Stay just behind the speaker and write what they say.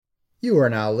You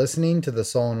are now listening to the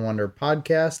Soul and Wonder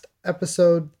Podcast,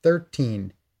 episode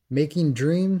 13, Making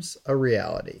Dreams a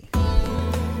Reality.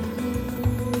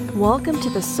 Welcome to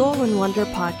the Soul and Wonder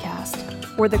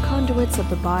Podcast, where the conduits of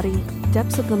the body,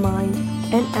 depths of the mind,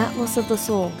 and atlas of the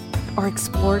soul are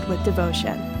explored with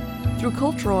devotion. Through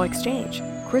cultural exchange,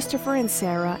 Christopher and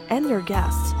Sarah and their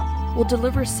guests will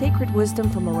deliver sacred wisdom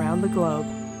from around the globe,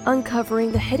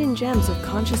 uncovering the hidden gems of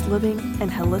conscious living and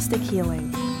holistic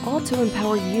healing, all to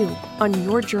empower you on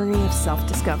your journey of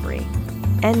self-discovery.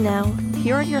 And now,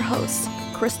 here are your hosts,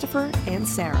 Christopher and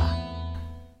Sarah.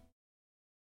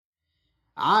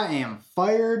 I am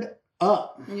fired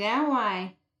up Yeah,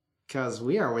 why? because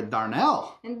we are with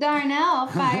Darnell. And Darnell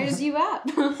fires you up.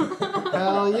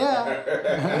 Hell yeah.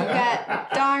 We've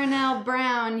got Darnell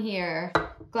Brown here.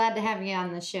 Glad to have you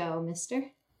on the show, mister.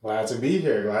 Glad to be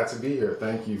here.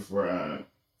 Thank you for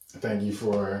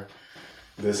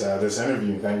this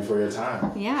interview. Thank you for your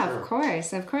time. Yeah, sure.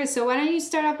 Of course. So why don't you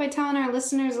start off by telling our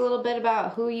listeners a little bit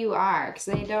about who you are, because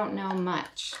they don't know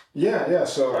much. Yeah.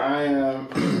 So I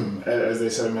am, as they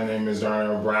said, my name is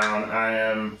Darnell Brown. I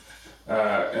am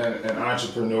an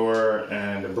entrepreneur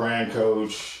and a brand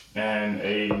coach and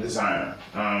a designer.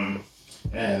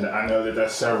 And I know that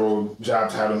that's several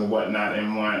job titles and whatnot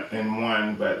in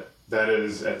one, but that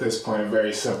is at this point a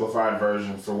very simplified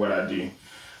version for what I do.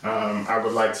 I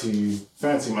would like to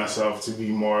fancy myself to be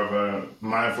more of a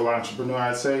mindful entrepreneur,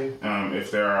 I'd say.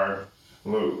 If there are a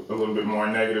little bit more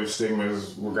negative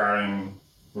stigmas regarding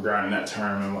that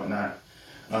term and whatnot.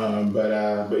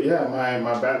 But yeah,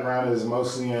 my background is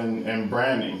mostly in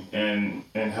branding and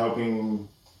helping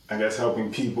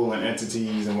people and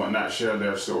entities and whatnot share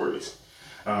their stories.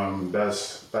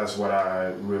 That's what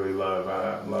I really love.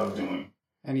 I love doing.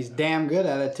 And he's damn good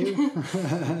at it too.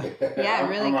 Yeah,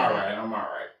 really good. I'm all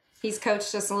right. He's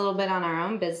coached us a little bit on our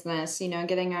own business,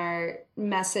 getting our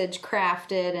message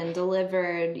crafted and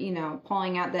delivered,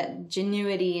 pulling out that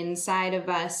genuity inside of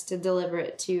us to deliver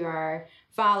it to our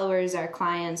followers, our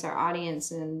clients, our audience.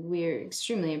 And we're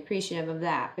extremely appreciative of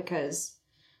that, because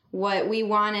what we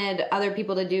wanted other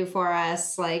people to do for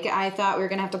us, like I thought we were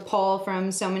going to have to pull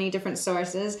from so many different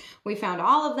sources. We found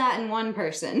all of that in one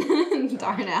person,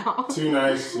 Darnell. Too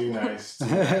nice.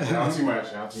 Not too much.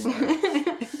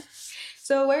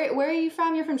 So where are you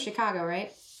from? You're from Chicago,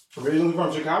 right? Originally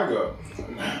from Chicago.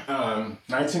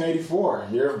 1984,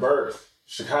 year of birth,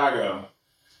 Chicago.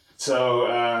 So,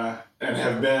 and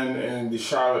have been in the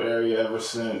Charlotte area ever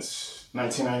since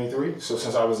 1993. So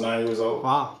since I was 9 years old.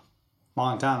 Wow.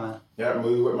 Long time, man. Yeah,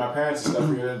 moved with my parents and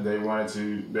stuff here. They wanted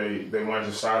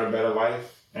to start a better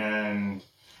life and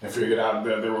figured out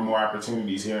that there were more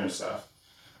opportunities here and stuff.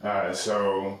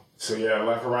 So yeah, I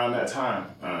left around that time.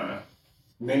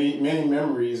 Many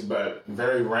memories, but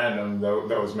very random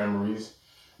those memories.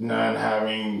 None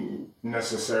having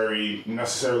necessarily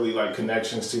like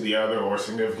connections to the other or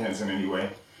significance in any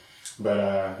way.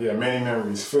 But yeah, many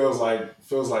memories. Feels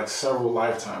like several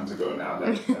lifetimes ago now.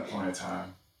 That point in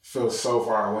time. Feels so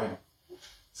far away.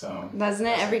 So doesn't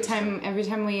it? Every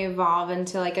time we evolve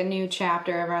into like a new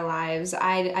chapter of our lives,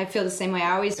 I feel the same way.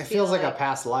 It feels like a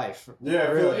past life. Yeah,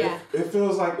 really. It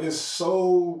feels like it's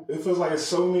so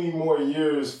many more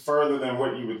years further than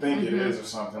what you would think it is or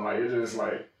something. Like it's just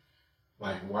like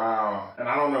wow. And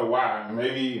I don't know why.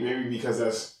 Maybe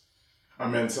because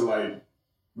I'm into like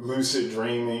lucid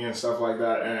dreaming and stuff like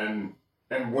that, and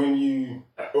when you,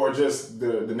 or just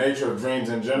the nature of dreams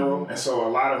in general. And so a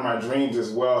lot of my dreams as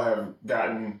well have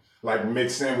gotten like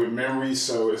mixed in with memories.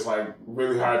 So it's like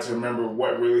really hard to remember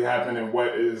what really happened and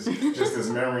what is just this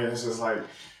memory. And it's just like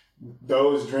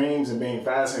those dreams and being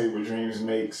fascinated with dreams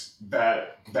makes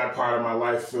that part of my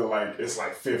life feel like it's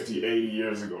like 50, 80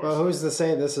 years ago. Well, who's to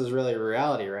say this is really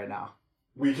reality right now?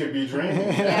 We could be dreaming.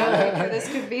 Yeah,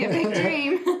 this could be a big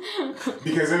dream.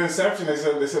 Because in Inception, they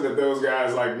said that those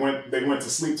guys went to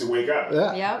sleep to wake up.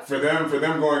 Yeah. Yep. For them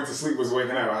going to sleep was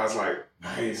waking up. I was like,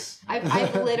 nice.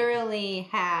 I've literally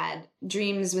had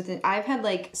dreams I've had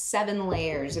like 7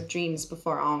 layers of dreams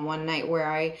before all in one night, where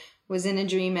I was in a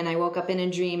dream and I woke up in a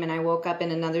dream and I woke up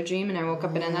in another dream and I woke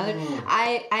up in another.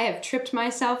 I have tripped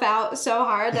myself out so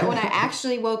hard that when I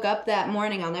actually woke up that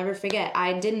morning, I'll never forget,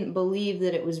 I didn't believe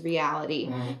that it was reality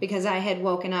because I had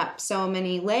woken up so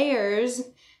many layers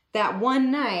that one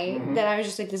night that I was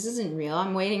just like, this isn't real.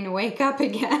 I'm waiting to wake up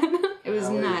again. It was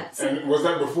nuts. And was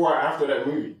that before or after that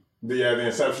movie? The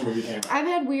Inception movie came out? I've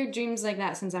had weird dreams like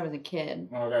that since I was a kid.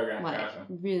 Okay, like, gotcha.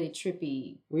 really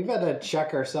trippy. We've had to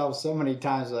check ourselves so many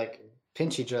times, like,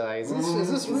 pinch each other. Is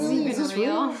this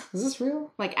real? Is this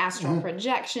real? Like astral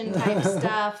projection type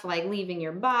stuff, like leaving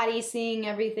your body, seeing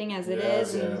everything as it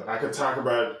is. Yes. I could talk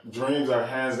about dreams are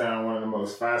hands down one of the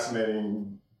most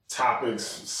fascinating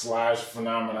topics /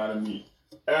 phenomena to me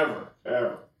ever.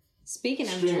 Speaking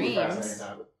of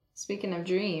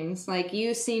dreams, like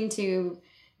you seem to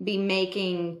be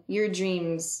making your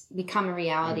dreams become a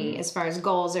reality as far as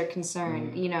goals are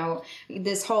concerned. You know,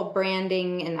 this whole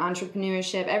branding and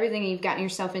entrepreneurship, everything you've gotten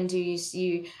yourself into,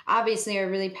 you obviously are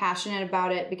really passionate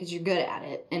about it because you're good at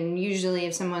it. And usually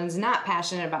if someone's not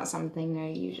passionate about something, they're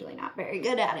usually not very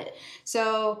good at it.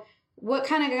 So what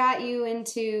kind of got you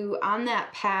into on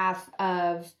that path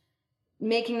of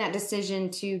making that decision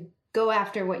to go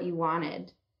after what you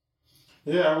wanted?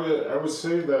 Yeah, I would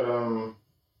say that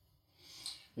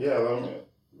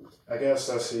I guess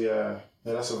that's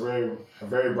that's a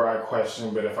very broad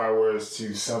question. But if I was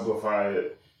to simplify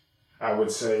it, I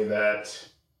would say that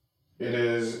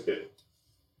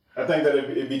I think that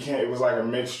it was like a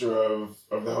mixture of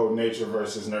the whole nature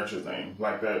versus nurture thing,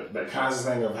 like that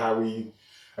constant thing of how we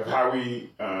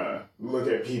look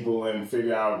at people and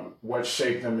figure out what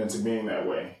shaped them into being that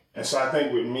way. And so I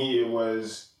think with me it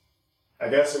was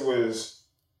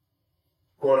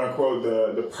quote unquote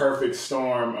the perfect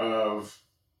storm of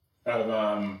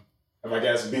I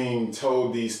guess being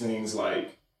told these things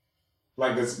like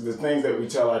the things that we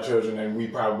tell our children and we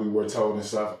probably were told and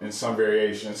stuff in some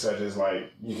variation, such as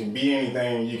like you can be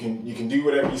anything, you can do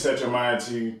whatever you set your mind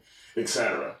to,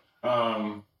 etc.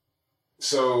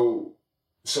 So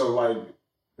like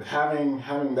having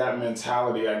that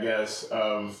mentality, I guess,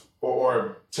 of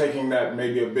or taking that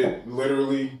maybe a bit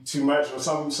literally too much or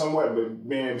somewhat, but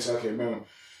being able to say, okay, man,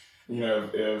 you know,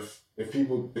 if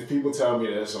people tell me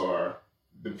this, or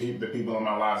the people in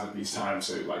my lives at these times,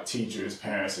 so like teachers,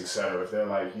 parents, etc., if they're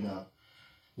like, you know,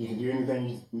 you can do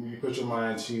anything you put your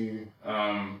mind to,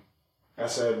 I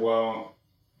said, well,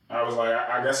 I was like,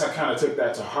 I guess I kind of took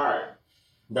that to heart.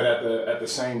 But at the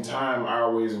same time, I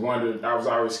was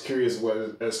always curious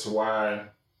as to why,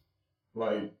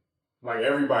 like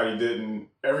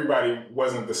everybody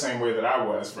wasn't the same way that I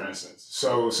was, for instance.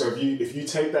 So if you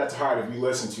take that to heart, if you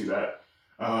listen to that,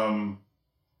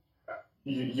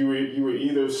 you were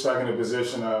either stuck in a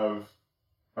position of,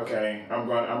 okay, I'm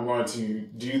going to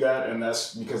do that, and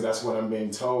that's because that's what I'm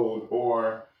being told,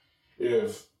 or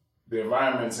if the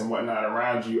environments and whatnot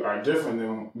around you are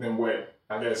different than what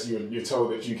I guess you're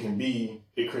told that you can be,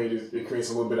 it creates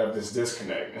a little bit of this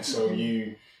disconnect. And so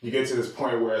you get to this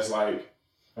point where it's like,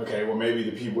 okay, well, maybe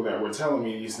the people that were telling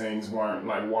me these things weren't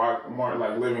like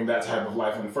living that type of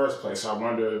life in the first place. So I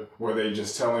wonder, were they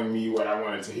just telling me what I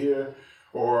wanted to hear,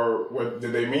 or what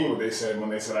did they mean what they said when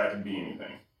they said I could be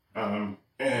anything?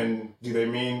 And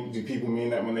do people mean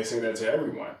that when they say that to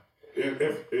everyone?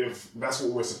 If that's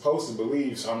what we're supposed to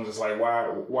believe, so I'm just like,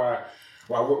 why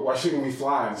shouldn't we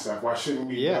fly and stuff? Why shouldn't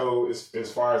we go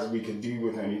as far as we could do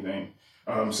with anything?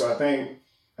 So I think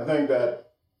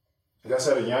that's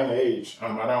at a young age. I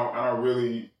don't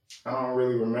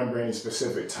really remember any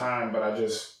specific time, but I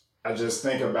just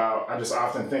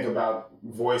often think about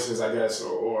voices, I guess,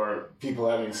 or people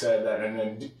having said that,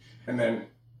 and then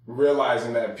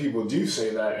realizing that people do say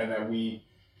that, and that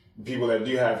people that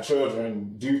do have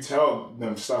children do tell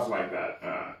them stuff like that.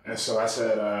 And so I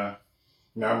said,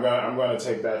 I'm going to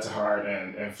take that to heart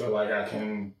and feel like I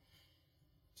can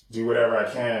do whatever I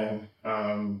can,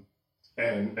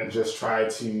 and just try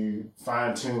to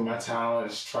fine tune my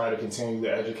talents, try to continue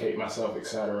to educate myself,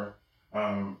 etc.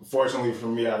 Fortunately for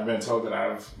me, I've been told that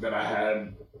I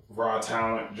had raw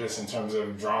talent just in terms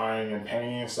of drawing and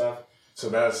painting and stuff. So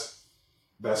that's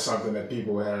something that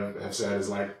people have said is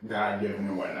like God-given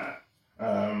and whatnot.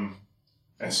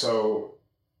 And so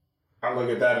I look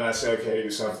at that and I say, okay,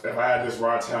 so if I had this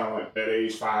raw talent at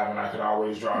age 5 and I could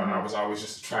always draw, and I was always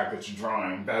just attracted to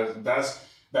drawing, that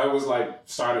was like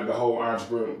started the whole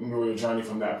entrepreneurial journey.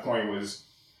 From that point was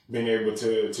being able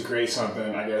to create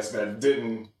something, I guess, that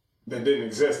didn't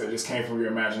exist, that just came from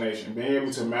your imagination. Being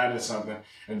able to imagine something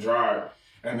and draw it,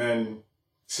 and then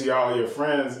see all your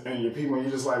friends and your people, and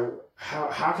you're just like,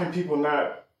 how can people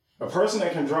not? A person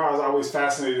that can draw is always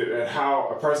fascinated at how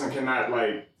a person cannot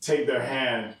like take their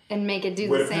hand and make it do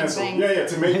the same thing. Yeah,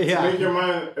 to make your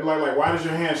mind like why does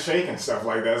your hand shake and stuff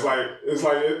like that?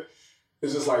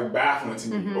 It's just like baffling to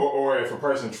me. Or if a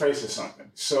person traces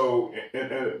something. So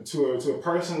to a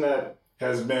person that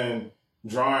has been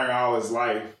drawing all his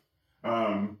life,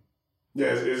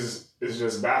 it's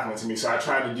just baffling to me. So I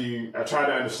try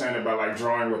to understand it by like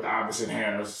drawing with the opposite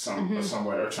hand or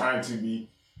somewhat, or trying to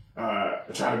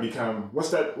become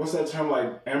what's that term,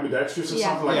 like ambidextrous or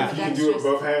something, like if you can do it with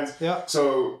both hands. Yeah.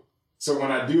 So So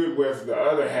when I do it with the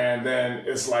other hand, then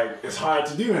it's like, it's hard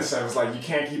to do and stuff. It's like, you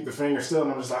can't keep the finger still.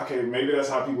 And I'm just like, okay, maybe that's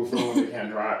how people feel when they can't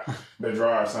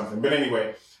draw or something. But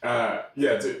anyway,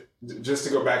 just to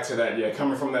go back to that,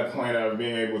 coming from that point of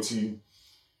being able to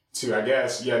I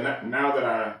guess, now that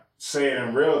I say it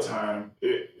in real time,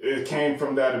 it came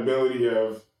from that ability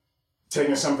of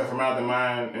taking something from out the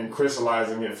mind and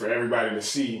crystallizing it for everybody to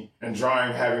see, and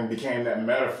drawing having became that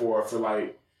metaphor for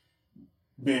like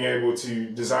being able to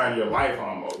design your life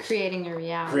almost. Creating your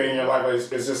reality. Creating your life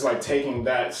is just like taking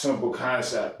that simple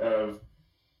concept of,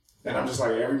 and I'm just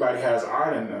like, everybody has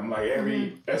art in them. Like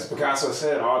as Picasso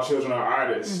said, all children are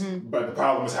artists, but the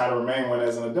problem is how to remain one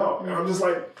as an adult. And I'm just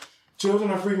like,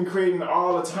 children are freaking creating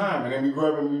all the time. And then we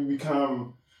grow up and we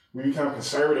become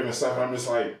conservative and stuff. And I'm just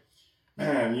like,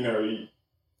 man, you know,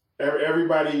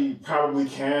 everybody probably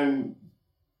can,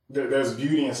 there's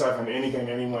beauty and stuff in anything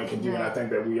anyone can do. And I think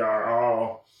that we are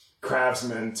all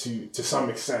craftsmen to some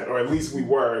extent, or at least we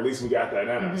got that in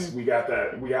us. We got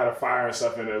a fire and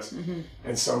stuff in us,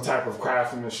 and some type of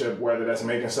craftsmanship, whether that's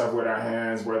making stuff with our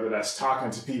hands, whether that's talking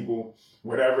to people,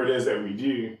 whatever it is that we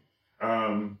do.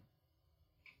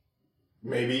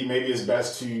 Maybe it's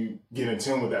best to get in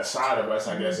tune with that side of us,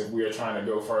 I guess, if we are trying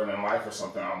to go further in life or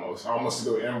something, almost to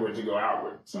go inward, to go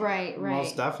outward. So. Right.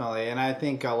 Most definitely. And I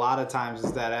think a lot of times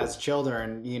is that as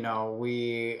children, you know,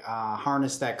 we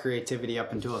harness that creativity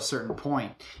up until a certain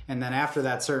point. And then after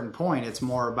that certain point, it's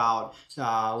more about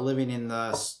living in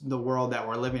the world that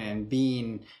we're living in,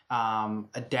 being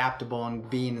adaptable and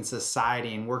being in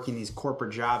society and working these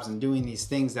corporate jobs and doing these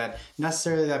things that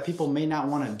necessarily that people may not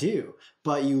want to do.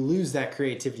 But you lose that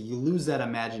creativity, you lose that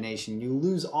imagination, you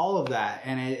lose all of that,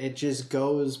 and it just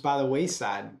goes by the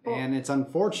wayside. And it's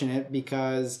unfortunate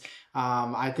because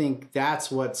I think that's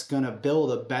what's going to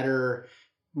build a better,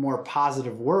 more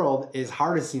positive world, is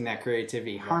harnessing that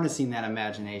creativity, harnessing that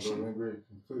imagination.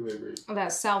 Completely agree.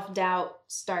 That self-doubt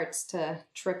starts to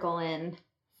trickle in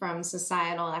from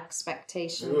societal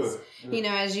expectations. You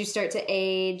know, as you start to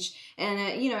age,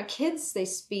 and you know, kids, they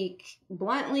speak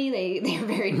bluntly, they're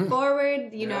very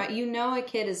forward. You know a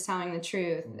kid is telling the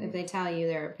truth if they tell you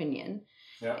their opinion.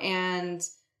 And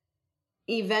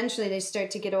eventually they start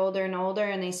to get older and older,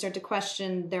 and they start to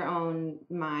question their own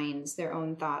minds, their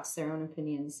own thoughts, their own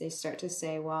opinions. They start to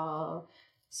say, well,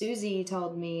 Susie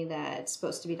told me that it's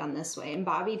supposed to be done this way, and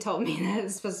Bobby told me that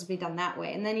it's supposed to be done that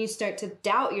way. And then you start to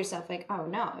doubt yourself, like, oh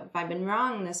no, have I been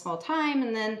wrong this whole time?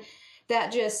 And then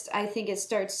that just, I think it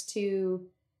starts to,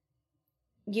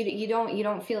 you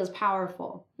don't feel as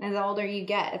powerful. And the older you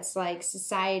get, it's like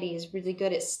society is really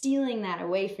good at stealing that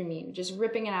away from you, just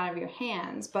ripping it out of your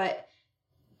hands. But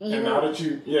now that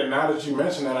you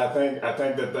mention that, I think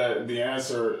that the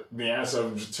answer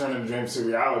of turning dreams to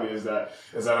reality is that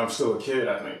I'm still a kid.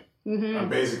 I think I'm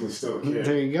basically still a kid.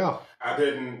 There you go. I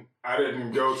didn't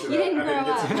go to that. You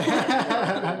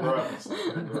didn't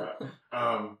grow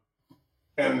up.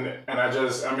 And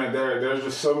there's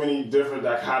just so many different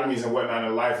dichotomies and whatnot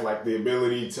in life, like the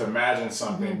ability to imagine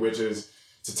something, which is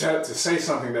to say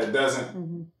something that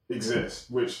doesn't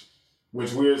exist, which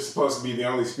we're supposed to be the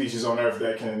only species on Earth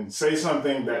that can say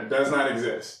something that does not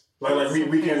exist. Like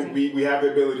we have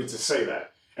the ability to say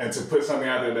that and to put something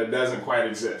out there that doesn't quite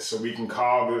exist. So we can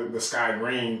call the sky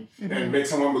green and make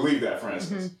someone believe that, for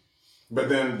instance. But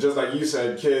then, just like you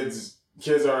said, kids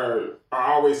are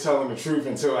always telling the truth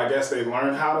until I guess they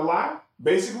learn how to lie.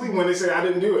 Basically, when they say I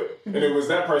didn't do it, and it was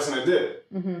that person that did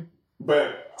it.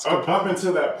 But up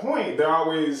until that point, they're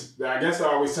always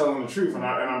telling the truth. And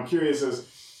I'm curious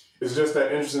it's just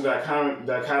that interesting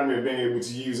dichotomy of being able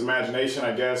to use imagination,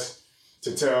 I guess,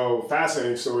 to tell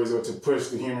fascinating stories or to push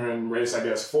the human race, I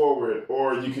guess, forward.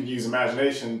 Or you could use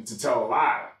imagination to tell a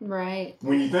lie. Right.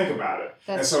 When you think about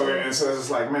it. So it's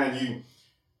just like, man, you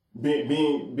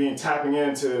tapping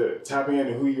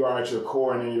into who you are at your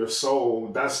core and in your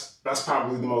soul. That's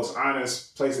probably the most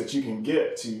honest place that you can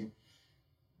get to.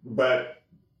 But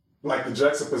like the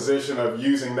juxtaposition of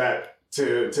using that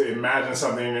to imagine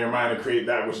something in your mind and create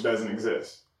that which doesn't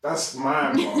exist. That's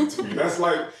mind-blowing to me. That's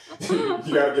like,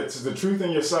 you got to get to the truth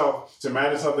in yourself to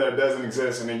imagine something that doesn't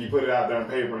exist, and then you put it out there on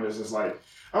paper, and it's just like,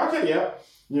 okay, yeah,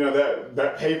 you know,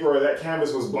 that paper or that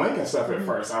canvas was blank and stuff at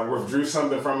first. I withdrew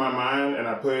something from my mind, and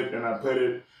I put it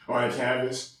on a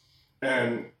canvas,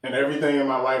 and everything in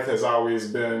my life has always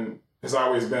been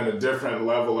a different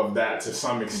level of that to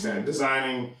some extent.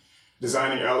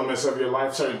 Designing elements of your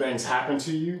life, certain things happen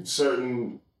to you,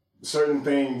 certain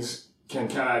things can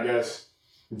kind of, I guess,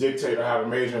 dictate or have a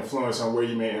major influence on where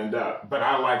you may end up. But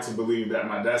I like to believe that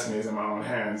my destiny is in my own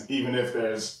hands, even if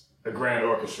there's a grand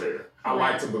orchestrator. I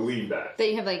like to believe that. That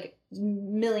you have like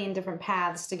million different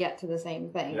paths to get to the same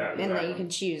thing, exactly. and that you can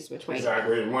choose which way.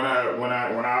 Exactly. When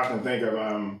I often think of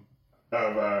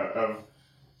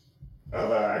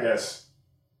I guess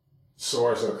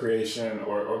source or creation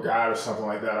or God or something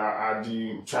like that, I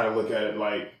do try to look at it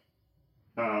like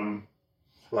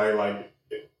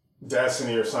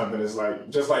destiny or something is like,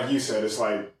 just like you said, it's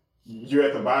like you're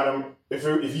at the bottom. If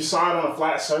you saw it on a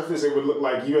flat surface, it would look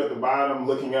like you at the bottom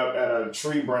looking up at a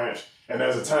tree branch, and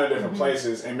there's a ton of different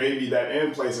places, and maybe that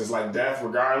end place is like death,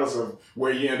 regardless of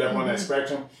where you end up on that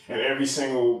spectrum, and every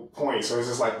single point. So it's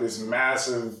just like this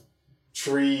massive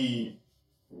tree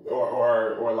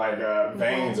or like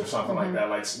veins or something like that,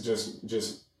 like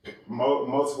just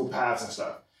multiple paths and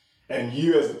stuff. And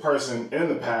you as the person in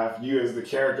the path, you as the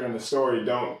character in the story,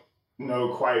 don't know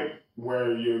quite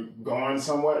where you're going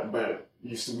somewhat, but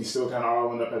we still kind of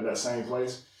all end up at that same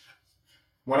place.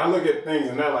 When I look at things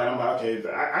in that light, I'm like, okay,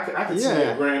 I can see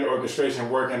a grand orchestration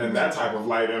working in that type of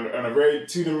light in a very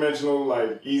two-dimensional,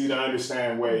 like easy to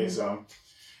understand way. So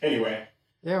anyway.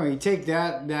 Yeah, when you take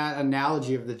that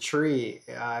analogy of the tree,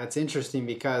 it's interesting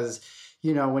because,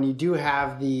 when you do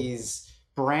have these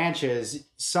branches,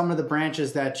 some of the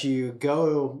branches that you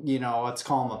go, let's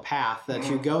call them a path that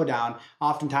you go down,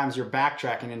 oftentimes you're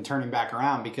backtracking and turning back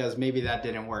around because maybe that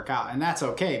didn't work out. And that's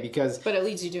okay but it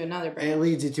leads you to another branch. It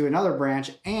leads you to another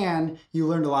branch, and you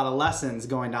learned a lot of lessons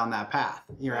going down that path,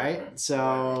 right?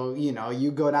 So,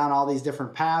 you go down all these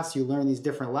different paths, you learn these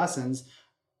different lessons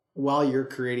while you're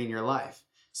creating your life.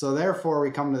 So therefore,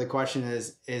 we come to the question,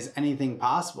 is anything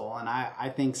possible? And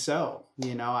I think so.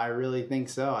 I really think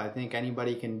so. I think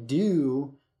anybody can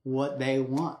do what they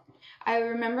want. I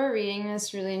remember reading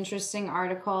this really interesting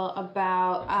article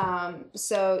about,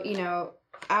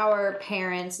 our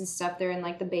parents and stuff, they're in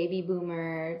like the baby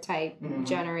boomer type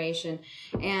generation.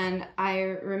 And I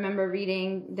remember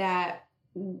reading that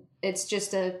it's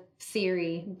just a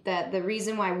theory that the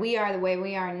reason why we are the way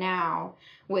we are now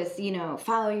with,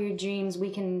 follow your dreams,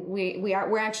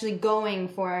 we're actually going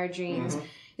for our dreams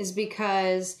is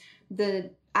because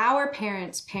our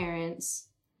parents,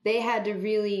 they had to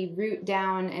really root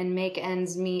down and make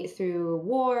ends meet through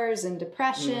wars and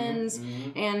depressions.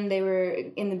 And they were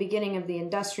in the beginning of the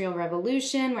Industrial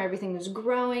Revolution where everything was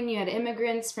growing. You had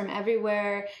immigrants from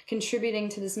everywhere contributing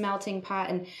to this melting pot,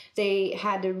 and they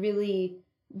had to really,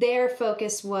 their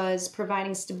focus was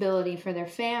providing stability for their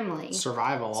family.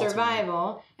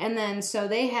 Survival. And then so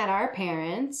they had our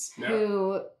parents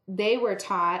who they were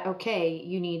taught, okay,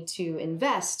 you need to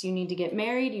invest, you need to get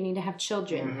married, you need to have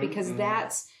children, because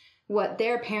that's what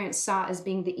their parents saw as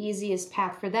being the easiest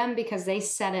path for them, because they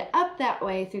set it up that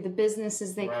way through the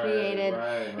businesses they created,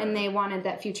 and they wanted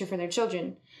that future for their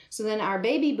children. So then our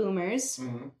baby boomers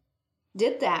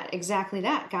did exactly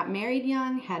that, got married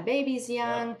young, had babies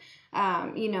young,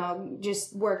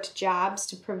 just worked jobs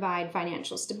to provide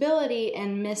financial stability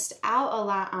and missed out a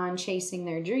lot on chasing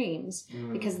their dreams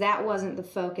because that wasn't the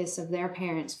focus of their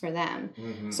parents for them.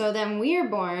 So then we are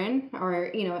born, or,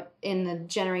 in the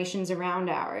generations around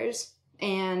ours,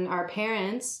 and our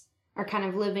parents are kind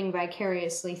of living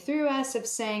vicariously through us of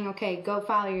saying, okay, go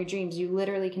follow your dreams. You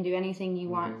literally can do anything you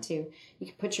want to. You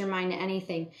can put your mind to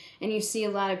anything. And you see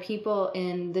a lot of people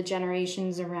in the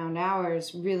generations around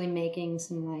ours really making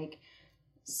some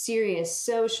serious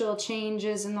social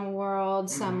changes in the world,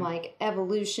 some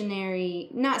evolutionary,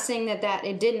 not saying that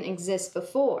it didn't exist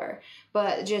before,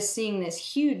 but just seeing this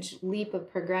huge leap of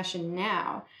progression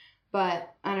now.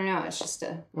 But I don't know, it's just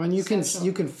when you can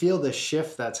feel the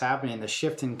shift that's happening, the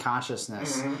shift in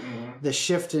consciousness, the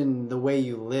shift in the way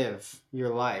you live your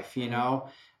life,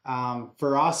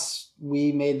 for us,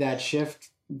 we made that shift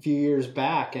a few years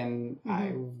back, and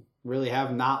I really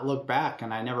have not looked back,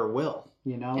 and I never will,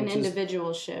 an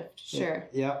individual shift. Sure.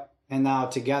 Yep. And now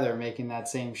together making that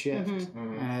same shift,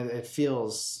 and it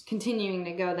feels continuing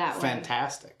to go that way.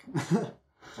 Fantastic.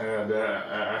 And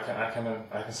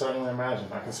I can certainly imagine.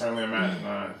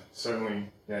 Certainly,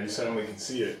 you certainly can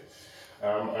see it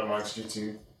amongst you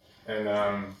two. And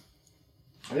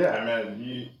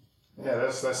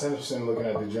that's interesting looking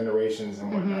at the generations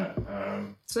and whatnot.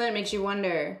 So that makes you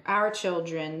wonder, our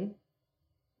children,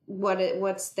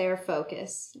 what's their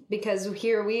focus? Because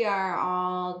here we are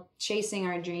all chasing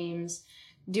our dreams,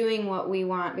 doing what we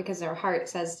want because our heart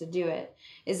says to do it.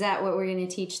 Is that what we're going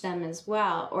to teach them as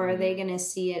well? Or are they going to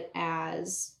see it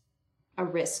as a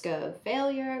risk of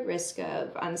failure, risk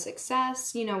of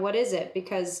unsuccess? What is it?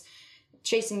 Because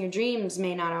chasing your dreams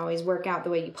may not always work out the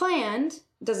way you planned.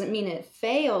 Doesn't mean it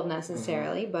failed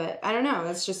necessarily, but I don't know.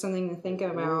 That's just something to think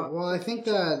about. Well, I think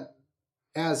that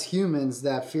as humans,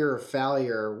 that fear of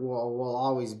failure will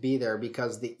always be there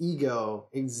because the ego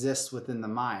exists within the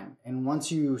mind. And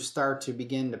once you start to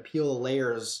begin to peel the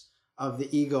layers of the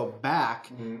ego back,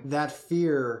 that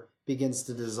fear begins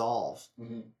to dissolve.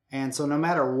 And so no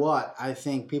matter what, I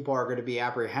think people are going to be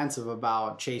apprehensive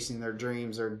about chasing their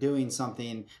dreams or doing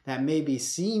something that maybe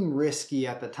seem risky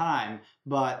at the time.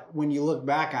 But when you look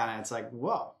back on it, it's like,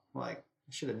 whoa, like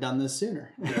I should have done this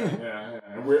sooner. Yeah.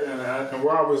 And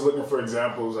we're always looking for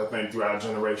examples, I think, throughout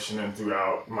generation and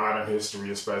throughout modern history,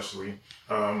 especially,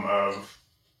 of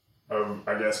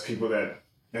I guess, people that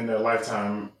in their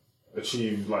lifetime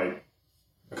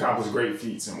accomplished great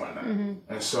feats and whatnot.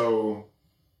 And so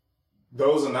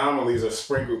those anomalies are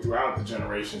sprinkled throughout the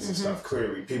generations and stuff,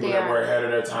 clearly. People that were ahead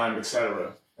of their time,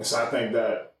 etc. And so I think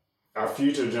that our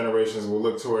future generations will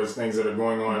look towards things that are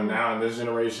going on now in this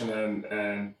generation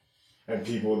and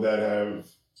people that have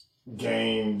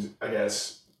gained, I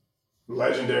guess,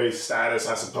 legendary status,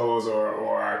 I suppose,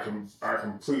 or are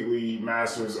completely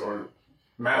masters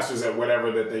at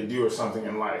whatever that they do or something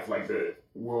in life. Like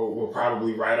we'll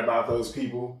probably write about those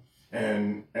people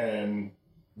and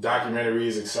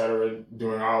documentaries, etc.,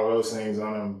 doing all of those things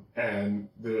on them, and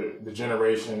the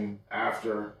generation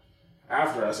after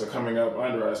us or coming up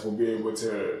under us will be able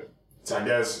to I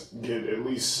guess get at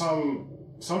least some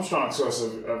strong source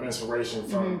of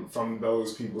inspiration from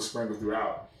those people sprinkled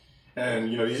throughout.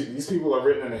 And these people are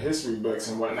written in the history books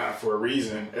and whatnot for a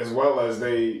reason, as well as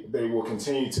they will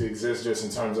continue to exist just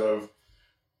in terms of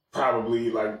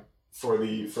probably like for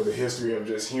the history of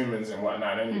just humans and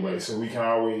whatnot anyway. So we can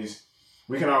always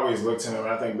look to them.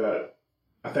 I think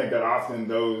that often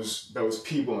those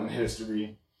people in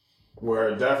history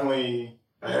were definitely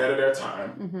ahead of their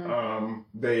time.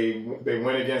 They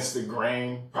went against the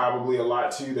grain probably a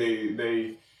lot too.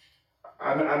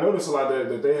 I noticed a lot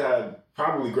that they had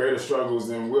probably greater struggles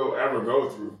than we'll ever go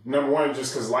through. Number one,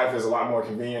 just because life is a lot more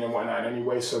convenient and whatnot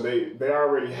anyway. So they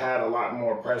already had a lot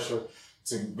more pressure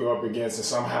to go up against, and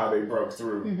somehow they broke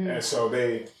through. And so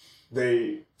they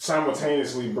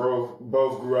simultaneously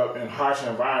both grew up in harsh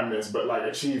environments, but like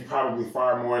achieved probably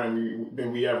far more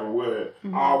than we ever would.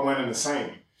 All one and the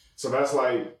same. So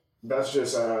that's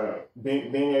just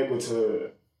being able to,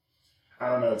 I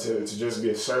don't know, to just be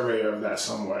a surveyor of that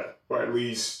somewhat, or at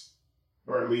least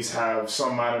have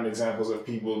some modern examples of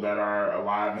people that are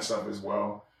alive and stuff as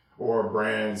well, or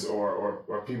brands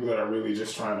or people that are really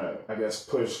just trying to, I guess,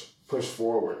 push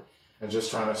forward and just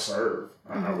trying to serve.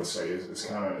 I would say it's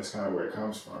kind of where it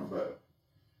comes from.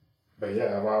 But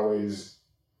yeah, I've always,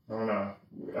 I don't know.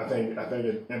 I think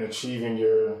in achieving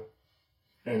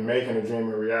in making a dream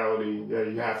a reality, yeah,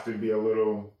 you have to be a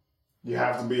little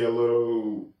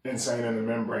insane in the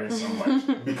membrane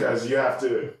somewhat, because you have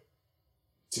to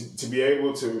be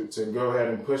able to go ahead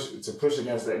and push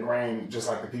against that grain, just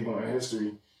like the people in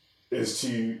history, is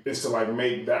to like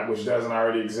make that which doesn't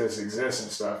already exist and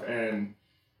stuff, and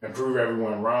prove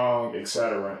everyone wrong,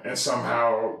 etc. And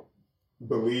somehow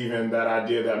believe in that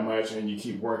idea that much, and you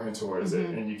keep working towards it,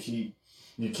 and you keep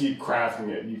crafting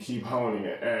it, you keep honing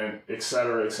it, and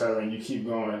etc., and you keep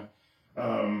going.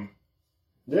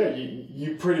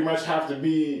 You pretty much have to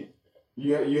be,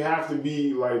 you have to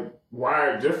be like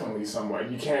wired differently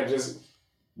somewhat. You can't just,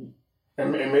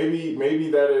 and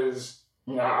maybe that is,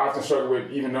 I often struggle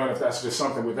with even knowing if that's just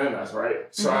something within us, right?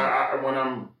 So I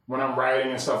when I'm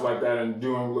writing and stuff like that and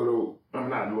doing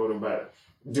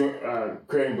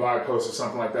creating blog posts or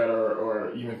something like that,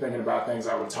 or even thinking about things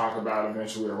I would talk about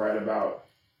eventually or write about,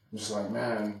 I'm just like,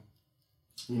 man,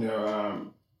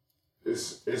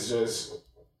 it's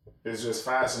just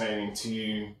fascinating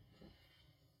to,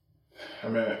 I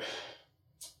mean,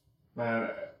 man,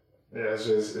 yeah, it's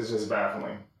just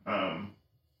baffling.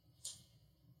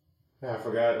 Yeah, I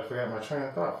forgot my train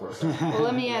of thought for a second. Well,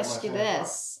 let me ask you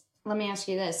this.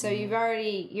 So you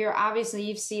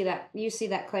see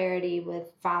that clarity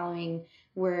with following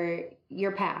where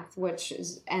your path, which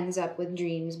ends up with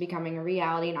dreams becoming a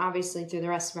reality, and obviously through the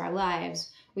rest of our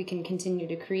lives, we can continue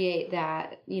to create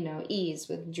that, ease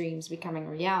with dreams becoming a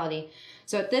reality.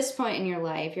 So at this point in your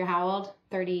life, you're how old?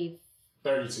 32.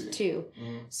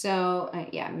 So,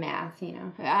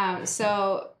 math,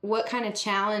 so what kind of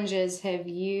challenges have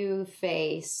you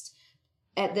faced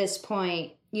at this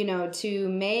point, to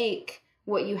make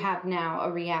what you have now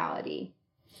a reality?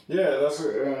 Yeah, that's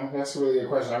a really good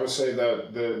question. I would say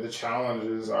that the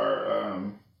challenges are,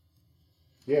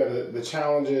 the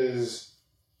challenges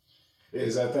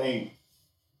is, I think,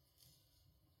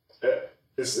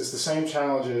 it's the same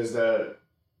challenges that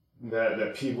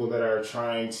people that are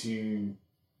trying to,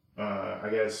 I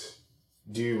guess,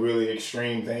 do really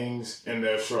extreme things in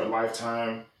their short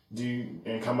lifetime do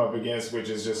and come up against, which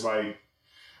is just like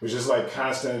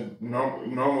constant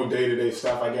normal day-to-day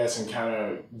stuff, I guess, and kind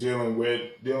of dealing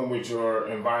with your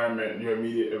environment, your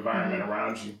immediate environment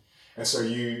around you. And so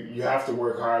you have to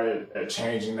work hard at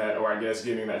changing that, or I guess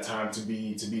getting that time to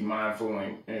be mindful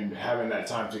and having that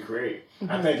time to create.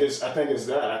 I think it's that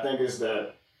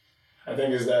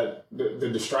the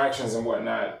distractions and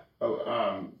whatnot,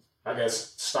 I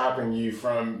guess, stopping you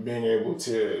from being able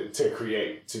to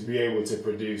create, to be able to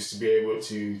produce, to be able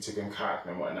to concoct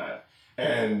and whatnot.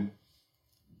 And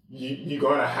you're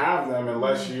going to have them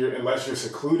unless you're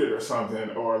secluded or something,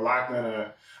 or locked in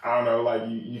a, I don't know, like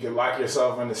you can lock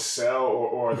yourself in a cell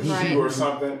or the shoe or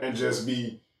something and just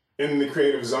be in the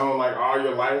creative zone like all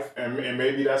your life. And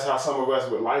maybe that's how some of us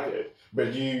would like it.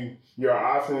 But you're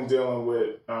often dealing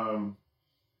with,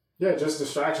 just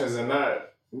distractions, and I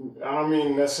don't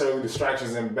mean necessarily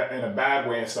distractions in a bad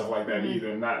way and stuff like that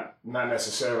either. Not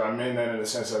necessarily. I mean that in the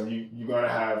sense of you're going to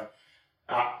have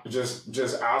just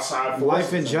outside forces.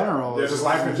 Life in general. Yeah, just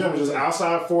life in general. Just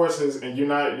outside forces, and you're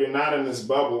not in this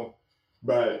bubble.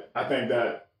 But I think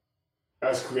that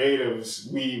as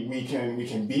creatives, we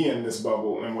can be in this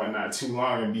bubble and whatnot too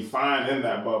long and be fine in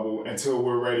that bubble until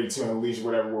we're ready to unleash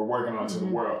whatever we're working on to the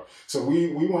world. So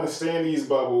we want to stay in these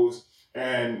bubbles,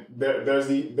 and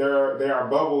there are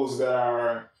bubbles that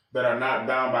are not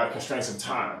bound by the constraints of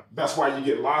time. That's why you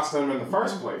get lost in them in the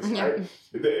first place, right?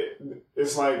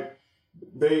 It's like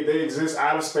they exist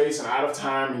out of space and out of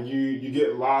time, and you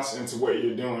get lost into what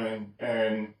you're doing,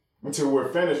 and until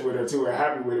we're finished with it, until we're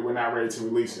happy with it, we're not ready to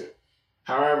release it.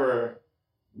 However,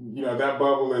 that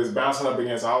bubble is bouncing up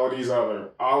against all of these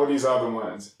other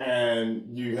ones,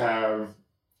 and you have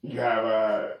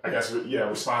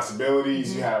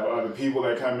responsibilities. You have other people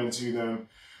that come into them.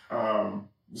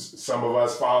 Some of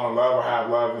us fall in love or have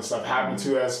love and stuff happen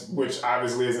to us, which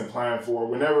obviously isn't planned for.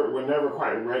 We're never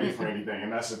quite ready for anything,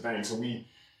 and that's the thing. So we,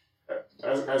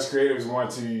 as creatives, we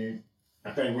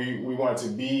want to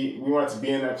be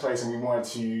in that place, and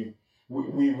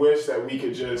we wish that we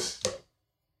could just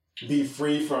be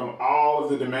free from all of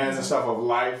the demands and stuff of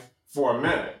life for a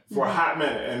minute, for a hot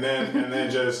minute, and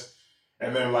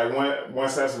then like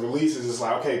once that's releases, it's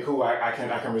like, okay, cool, I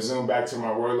can resume back to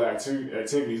my worldly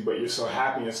activities, but you're so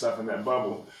happy and stuff in that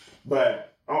bubble,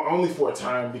 but only for a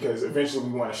time, because eventually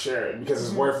we want to share it, because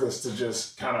it's worthless to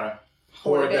just kind of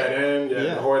hoard that in,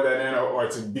 or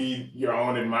to be your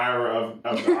own admirer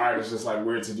of the art. It's just like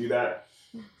weird to do that.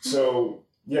 So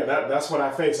yeah, that's what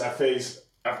I face. I face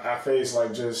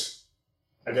like just,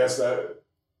 I guess that,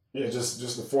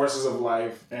 just the forces of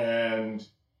life, and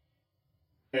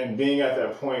being at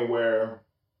that point where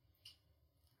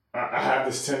I have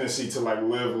this tendency to like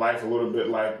live life a little bit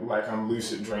like I'm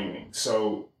lucid dreaming.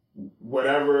 So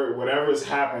whatever is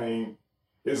happening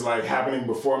is like happening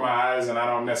before my eyes, and I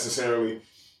don't necessarily,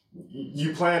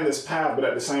 you plan this path, but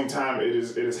at the same time it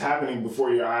is happening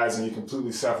before your eyes, and you're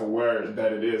completely self-aware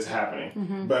that it is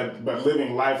happening. But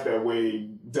living life that way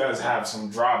does have some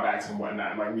drawbacks and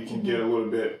whatnot. Like we can get a little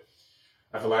bit,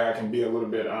 I feel like I can be a little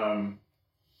bit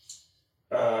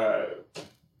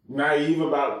naive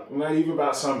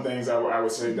about some things. I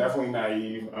would say definitely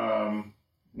naive.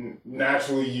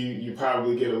 Naturally, you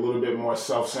probably get a little bit more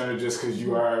self-centered just because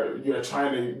you're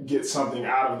trying to get something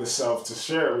out of the self to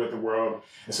share it with the world,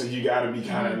 and so you got to be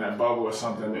kind of in that bubble or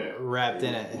something. Wrapped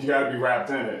in it. You got to be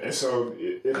wrapped in it, and so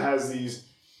it has these.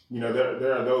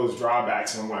 There are those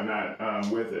drawbacks and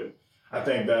whatnot with it. I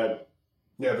think that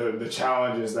the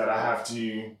challenge is that I have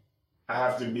to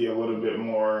be a little bit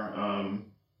more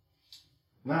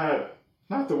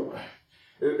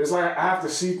it's like I have to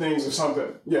see things or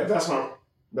something. Yeah, that's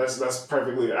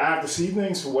perfectly it. I have to see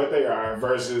things for what they are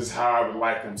versus how I would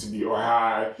like them to be, or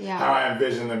how I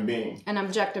envision them being. An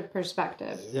objective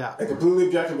perspective. Yeah. A completely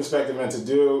objective perspective, and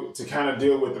to kind of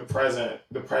deal with the present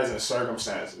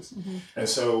circumstances. And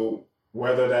so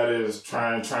whether that is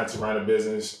trying to run a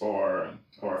business or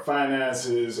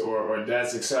finances or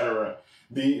debts, etc.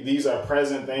 These are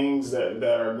present things that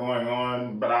are going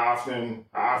on, but I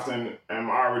often am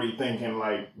already thinking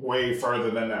like way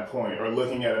further than that point, or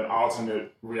looking at an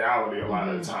alternate reality a lot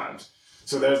of the times.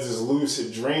 So there's this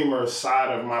lucid dreamer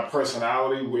side of my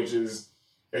personality, which is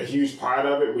a huge part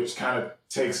of it, which kind of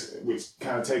takes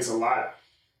a lot,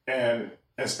 and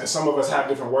some of us have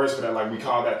different words for that, like we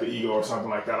call that the ego or something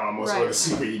like that almost, or the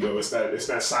super ego. It's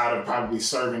that side of probably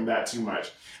serving that too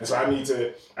much, and so I need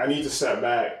to step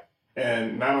back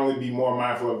and not only be more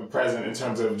mindful of the present in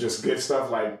terms of just good stuff,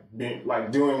 like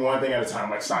doing one thing at a time,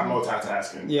 like stop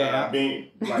multitasking, being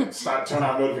like stop, turn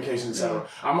off notifications, etc.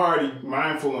 I'm already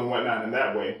mindful and whatnot in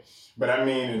that way, but I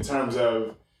mean in terms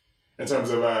of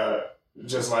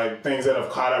just like things that have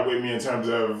caught up with me in terms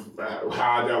of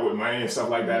how I dealt with money and stuff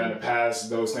like that in the past.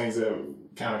 Those things that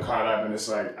kind of caught up, and it's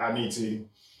like I need to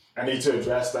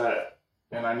address that,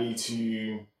 and I need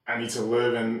to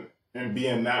live and be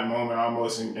in that moment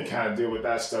almost and kind of deal with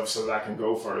that stuff so that I can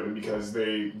go further, because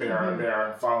they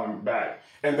are falling back.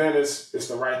 And then it's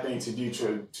the right thing to do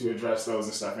to address those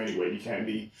and stuff anyway. You can't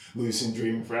be lucid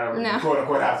dreaming forever. No. You quote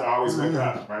unquote have to always wake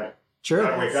up, right? True.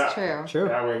 Gotta wake up. True.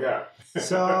 Gotta wake up.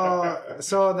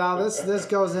 So now this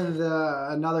goes into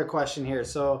another question here.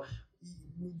 So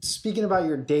speaking about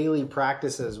your daily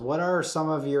practices, what are some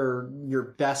of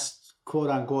your best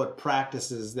quote unquote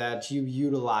practices that you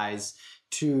utilize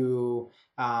to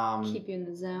Keep you in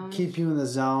the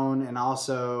zone. And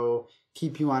also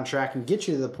keep you on track and get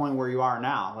you to the point where you are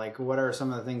now? Like, what are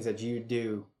some of the things that you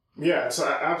do? Yeah, so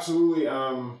absolutely.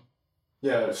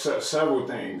 Several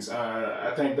things.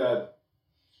 I think that.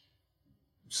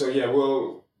 So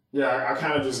I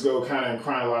kind of just go kind of in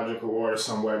chronological order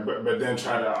somewhat, but then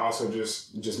try to also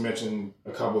just mention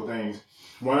a couple things.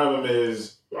 One of them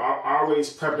is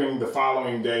always prepping the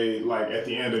following day, like at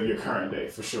the end of your current day,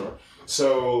 for sure.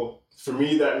 So for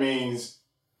me, that means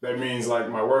like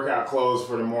my workout clothes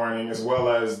for the morning, as well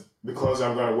as the clothes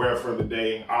I'm going to wear for the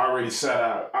day. I already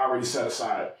set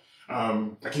aside.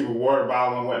 I keep a water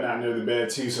bottle and whatnot near the bed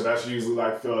too, so that's usually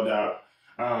like filled out.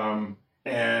 And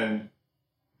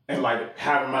like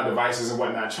having my devices and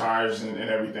whatnot charged and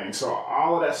everything. So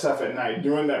all of that stuff at night,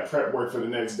 doing that prep work for the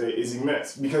next day is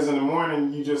immense, because in the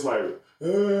morning you just like,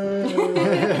 it's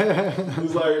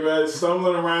like, man,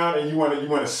 stumbling around, and you want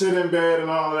to sit in bed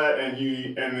and all of that, and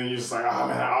then you're just like, oh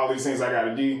man, all these things I got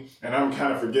to do, and I'm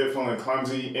kind of forgetful and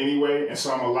clumsy anyway, and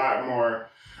so I'm a lot more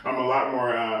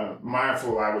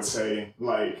mindful, I would say,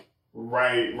 like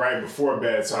right before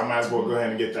bed, so I might as well go ahead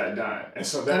and get that done. And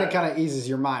so that, and it kind of eases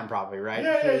your mind, probably, right?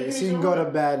 Yeah. So you can go to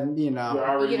bed, you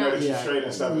already know that you're straight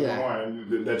and stuff in the Yeah.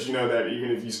 morning. That you know that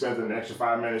even if you spend an extra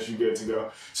 5 minutes, you're good to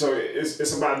go. So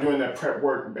it's about doing that prep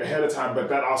work ahead of time, but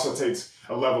that also takes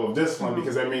a level of discipline,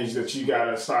 because that means that you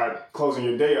got to start closing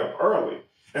your day up early.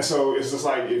 And so it's just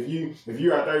like if you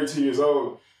are 32 years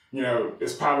old,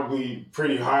 it's probably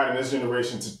pretty hard in this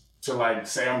generation to like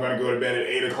say I'm going to go to bed at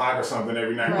 8 o'clock or something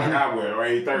every night, like I would, or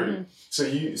 8:30.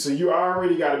 Mm-hmm. So you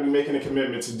already got to be making a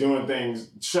commitment to doing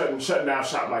things, shutting down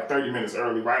shop like 30 minutes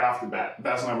early right off the bat.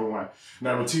 That's number one.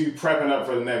 Number two, prepping up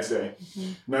for the next day.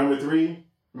 Mm-hmm. Number three,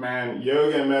 man,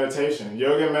 yoga and meditation.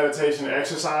 Yoga and meditation,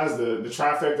 exercise, the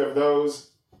trifecta of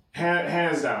those,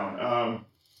 hands down.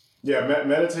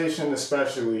 Meditation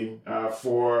especially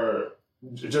for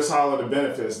just all of the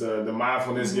benefits, the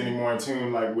mindfulness, getting more in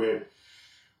tune, like with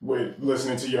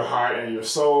listening to your heart and your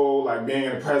soul, like being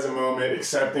in the present moment,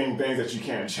 accepting things that you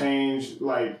can't change.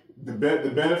 Like the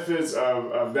benefits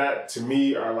of that to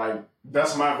me are like,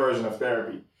 that's my version of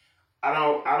therapy. I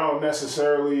don't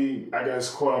necessarily, I guess,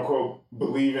 quote unquote,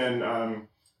 believe in,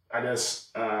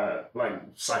 like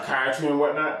psychiatry and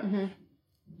whatnot. Mm-hmm.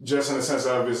 Just in the sense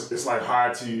of it's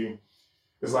hard to,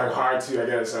 I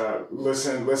guess,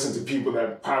 listen to people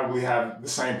that probably have the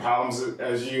same problems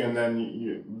as you, and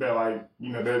then they're like,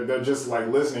 they're just like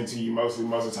listening to you most of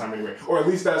the time anyway. Or at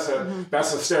least that's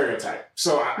a stereotype.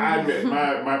 So I admit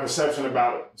my perception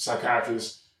about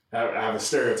psychiatrists have a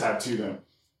stereotype to them.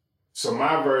 So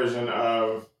my version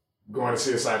of going to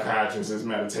see a psychiatrist is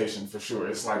meditation, for sure.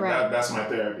 It's like that's my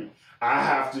therapy.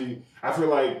 I feel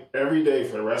like every day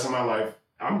for the rest of my life,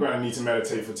 I'm going to need to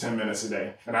meditate for 10 minutes a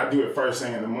day. And I do it first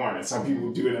thing in the morning. Some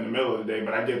people do it in the middle of the day,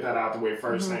 but I get that out the way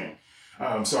first thing.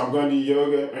 So I'm going to do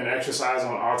yoga and exercise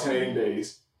on alternating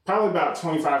days, probably about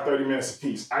 25, 30 minutes a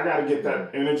piece. I got to get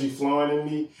that energy flowing in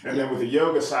me. And then with the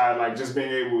yoga side, like just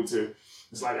being able to,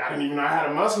 it's like, I didn't even know I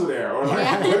had a muscle there. Or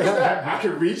like, what is that? I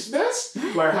can reach this?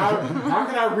 Like, how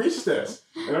can I reach this?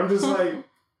 And I'm just like,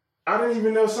 I didn't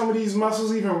even know some of these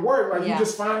muscles even work. Like, you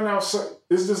just find out,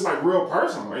 it's just like real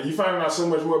personal. And you find out so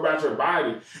much more about your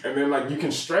body. And then like you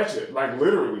can stretch it, like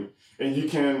literally. And you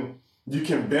can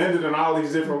bend it in all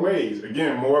these different ways.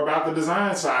 Again, more about the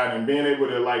design side and being able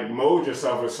to like mold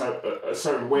yourself a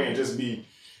certain way and just be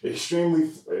extremely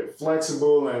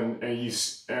flexible and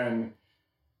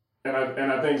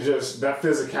I think just that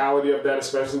physicality of that,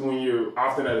 especially when you're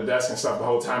often at a desk and stuff the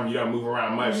whole time, you don't move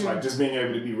around much. Mm-hmm. Like just being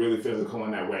able to be really physical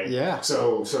in that way. Yeah.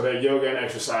 So that yoga and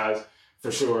exercise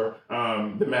for sure.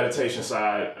 The meditation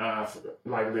side,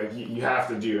 like that, you have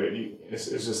to do it.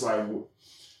 It's just like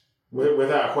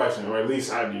without question, or at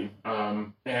least I do.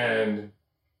 And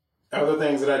other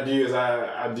things that I do is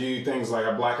I do things like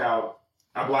I block out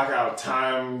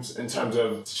times in terms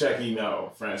of to check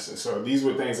email, for instance. So these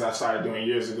were things I started doing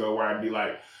years ago where I'd be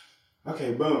like,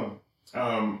 okay, boom,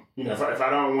 If I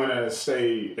don't want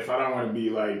to be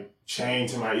like chained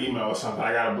to my email or something,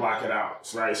 I gotta block it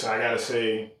out, right? So I gotta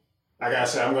say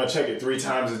I'm gonna check it 3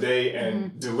 times a day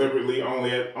and deliberately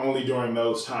only during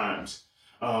those times.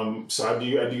 So I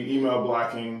do email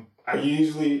blocking. I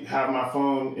usually have my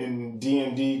phone in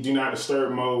D&D, do not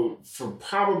disturb mode, for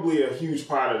probably a huge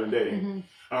part of the day.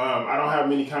 I don't have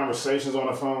many conversations on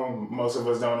the phone. Most of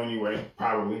us don't anyway,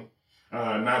 probably.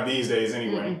 Not these days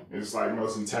anyway. It's like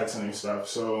mostly texting and stuff.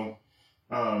 So,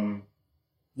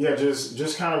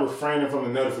 just kind of refraining from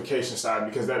the notification side,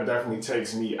 because that definitely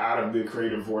takes me out of the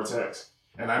creative vortex,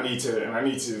 and I need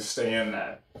to stay in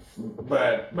that.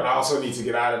 But I also need to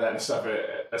get out of that and stuff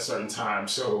at a certain time.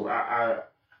 So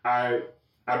I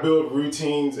build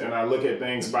routines and I look at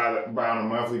things by on a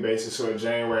monthly basis. So in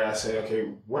January, I say, okay,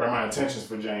 what are my intentions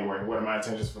for January? What are my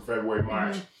intentions for February,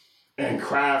 March? And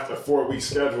craft a 4-week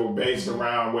schedule based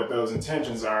around what those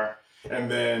intentions are. And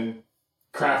then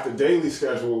craft a daily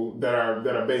schedule that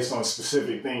are based on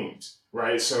specific themes,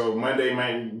 right? So Monday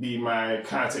might be my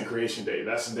content creation day.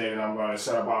 That's the day that I'm going to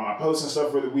set up all my posts and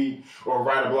stuff for the week, or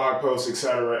write a blog post,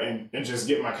 etc., and just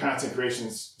get my content creation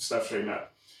stuff straightened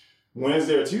up.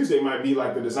 Wednesday or Tuesday might be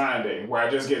like the design day, where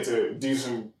I just get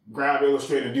to grab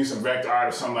Illustrator, do some vector art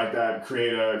or something like that,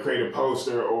 create a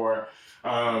poster, or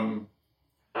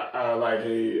like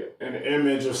an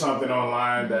image or something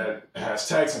online that has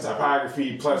text and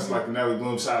typography, plus like the Nelly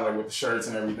Bloom side, like with the shirts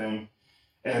and everything.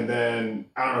 And then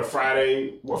I don't know,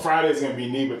 Friday is gonna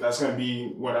be neat, but that's gonna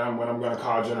be what I'm gonna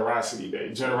call Generosity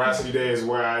Day. Generosity Day is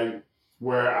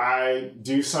where I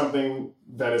do something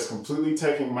that is completely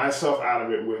taking myself out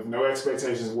of it with no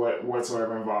expectations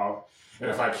whatsoever involved. And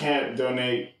if I can't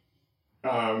donate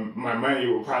my money, it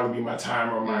will probably be my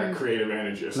time or my creative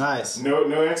energy or something. Nice.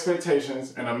 No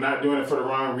expectations, and I'm not doing it for the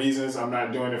wrong reasons. I'm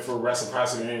not doing it for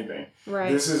reciprocity or anything.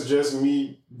 Right. This is just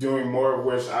me doing more of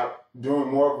what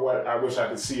I wish I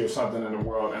could see or something in the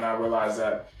world. And I realize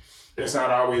that it's not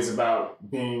always about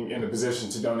being in a position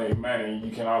to donate money.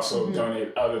 You can also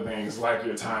donate other things like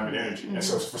your time and energy. And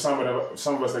so for some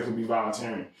of us, that could be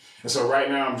volunteering. And so right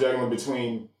now I'm juggling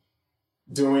between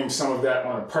doing some of that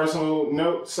on a personal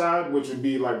note side, which would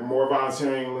be like more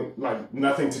volunteering, like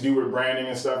nothing to do with branding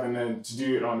and stuff, and then to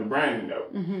do it on the branding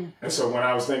note. And so when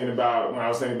I was thinking about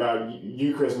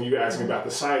you, Chris, when you asked me about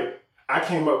the site, I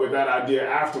came up with that idea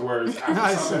afterwards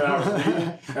after something that I was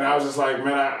reading, and I was just like,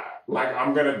 man,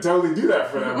 I'm gonna totally do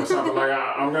that for them or something. Like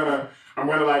I'm gonna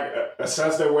like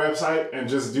assess their website and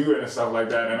just do it and stuff like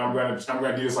that. And I'm gonna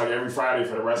do this like every Friday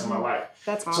for the rest of my life.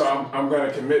 That's awesome. So I'm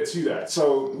gonna commit to that.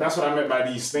 So that's what I meant by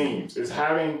these themes, is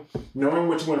knowing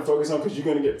what you want to focus on, because you're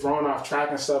gonna get thrown off track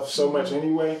and stuff so much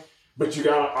anyway. But you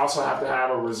gotta also have to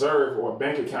have a reserve or a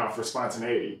bank account for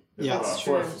spontaneity. Yeah, that's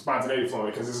for true. spontaneity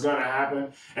flowing, because it's gonna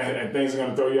happen and things are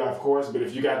gonna throw you off course. But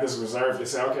if you got this reserve to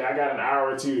say, okay, I got an hour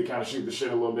or two to kind of shoot the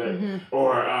shit a little bit,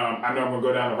 or I know I'm gonna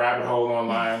go down a rabbit hole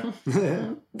online,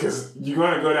 because you're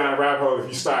gonna go down a rabbit hole if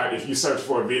you search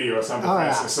for a video or something. For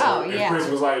instance. So if Chris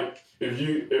was like, if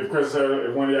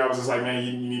one of y'all was just like, man,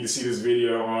 you need to see this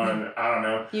video on, I don't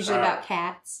know. Usually about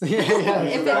cats.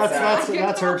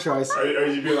 That's her choice. Or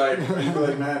you'd be like,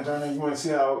 man, Darnell, you want to see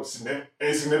how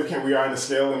insignificant we are in the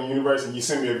scale in the universe, and you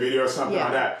send me a video or something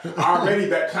on that. Already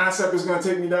that concept is going to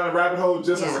take me down a rabbit hole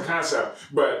just as a concept.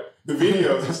 But the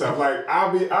videos and stuff, like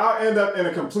I'll end up in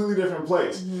a completely different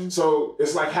place. So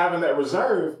it's like having that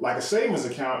reserve, like a savings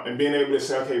account, and being able to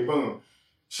say, okay, boom.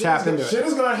 Shit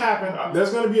is going to happen.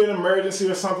 There's going to be an emergency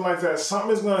or something like that.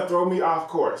 Something is going to throw me off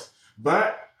course.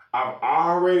 But I've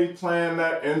already planned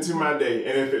that into my day.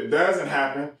 And if it doesn't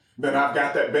happen, then I've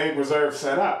got that bank reserve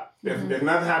set up. If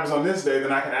nothing happens on this day,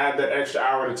 then I can add that extra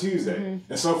hour to Tuesday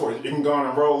and so forth. You can go on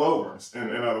and roll over,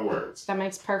 in other words. That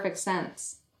makes perfect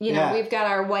sense. You know, we've got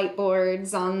our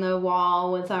whiteboards on the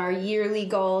wall with our yearly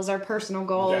goals, our personal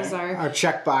goals, our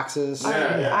check boxes.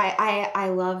 I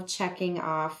love checking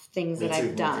off things that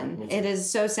I've done. It is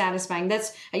so satisfying.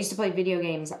 I used to play video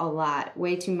games a lot,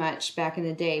 way too much back in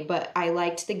the day, but I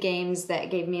liked the games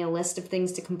that gave me a list of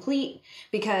things to complete,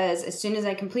 because as soon as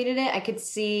I completed it, I could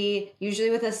see, usually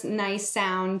with a nice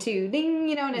sound too,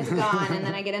 ding, and it's gone, and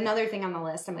then I get another thing on the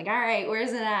list. I'm like, all right,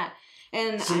 where's it at?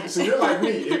 And so you're like me.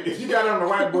 If you got it on the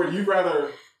whiteboard, you'd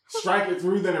rather strike it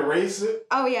through than erase it.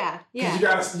 Oh yeah. You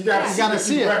gotta see it. You gotta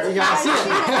see it. I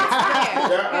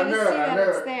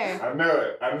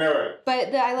know it.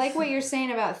 But I like what you're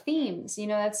saying about themes.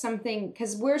 That's something,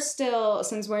 because we're still,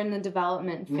 since we're in the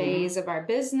development phase of our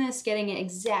business, getting it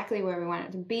exactly where we want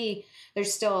it to be,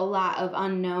 there's still a lot of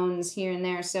unknowns here and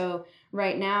there. So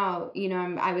right now,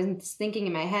 I was thinking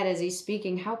in my head as he's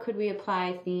speaking, how could we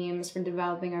apply themes for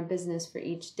developing our business for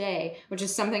each day? Which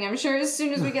is something I'm sure as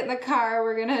soon as we get in the car,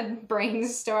 we're going to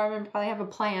brainstorm and probably have a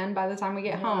plan by the time we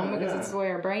get home, because it's the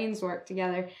way our brains work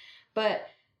together. But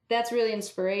that's really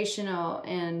inspirational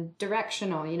and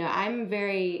directional. I'm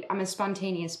a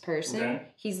spontaneous person. Okay.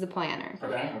 He's the planner.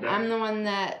 Okay. I'm the one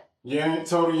that...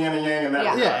 Total yin and yang in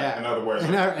that regard, in other words.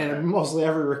 In mostly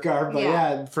every regard,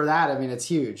 but for that, I mean, it's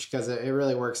huge because it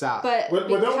really works out. But don't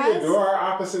we adore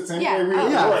our opposites anyway? We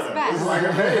adore them. Best. It's like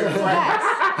amazing.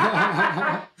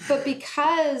 But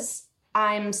because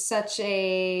I'm such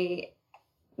a,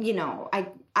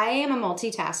 I am a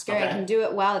multitasker. Okay. I can do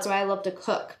it well. That's why I love to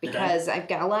cook, because I've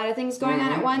got a lot of things going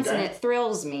on at once and it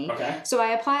thrills me. Okay. So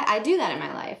I do that in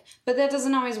my life. But that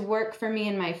doesn't always work for me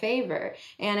in my favor.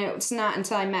 And it's not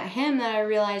until I met him that I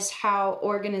realized how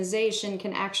organization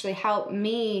can actually help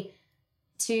me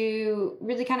to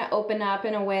really kind of open up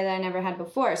in a way that I never had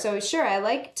before. So sure, I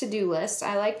like to-do lists.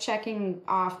 I like checking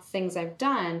off things I've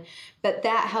done, but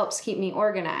that helps keep me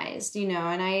organized, and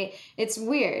it's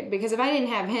weird because if I didn't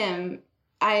have him,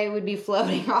 I would be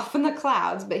floating off in the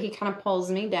clouds, but he kind of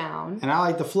pulls me down. And I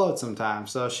like to float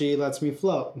sometimes, so she lets me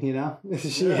float, I mean,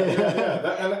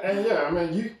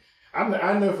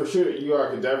 I know for sure that you all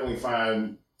could definitely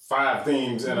find 5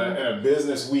 themes in a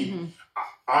business week. Mm-hmm.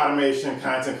 Automation,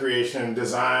 content creation,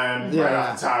 design, right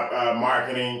off the top,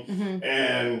 marketing,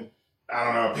 and I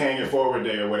don't know, paying it forward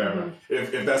day or whatever,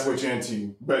 if that's what you're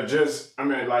into. But just, I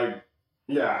mean, like,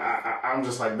 I'm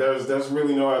just like, there's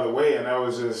really no other way. And that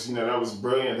was just, that was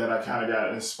brilliant that I kind of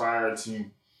got inspired to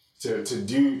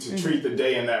treat the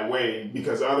day in that way,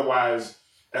 because otherwise,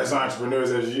 as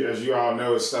entrepreneurs, as you all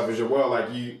know, stuff as well,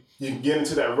 like you get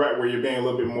into that rut where you're being a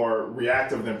little bit more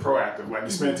reactive than proactive. Like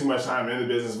you spend too much time in the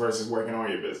business versus working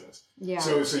on your business. Yeah.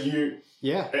 So you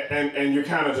and you're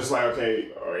kind of just like, okay,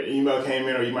 or an email came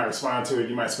in, or you might respond to it,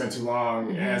 you might spend too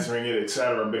long answering it,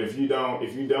 etc. But if you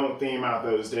don't theme out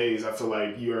those days, I feel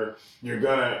like you're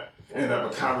gonna end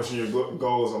up accomplishing your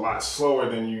goals a lot slower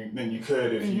than you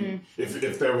could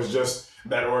if there was just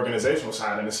that organizational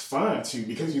side. And it's fun too,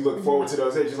 because you look forward to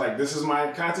those days. You're like, this is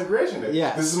my content creation day.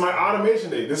 Yeah. This is my automation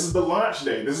day. This is the launch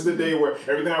day. This is the day where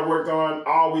everything I worked on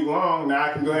all week long, now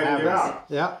I can go ahead and get out.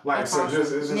 Yeah. Like, that's so awesome. It's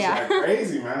just like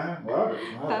crazy, man. Love it.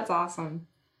 That's awesome.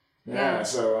 Yeah.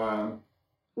 So,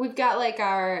 we've got like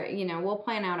our, we'll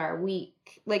plan out our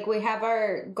week. Like we have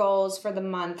our goals for the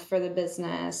month for the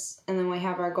business, and then we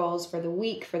have our goals for the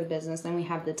week for the business. Then we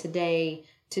have the today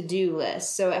to-do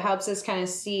list. So it helps us kind of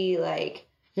see like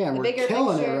the bigger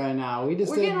killing picture. It right now. We're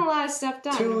getting a lot of stuff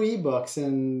done. 2 ebooks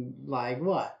in like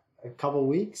what? A couple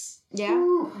weeks? Yeah,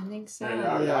 I think so.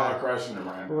 Y'all are crushing it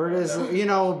right now. We're just,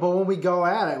 but when we go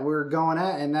at it, we're going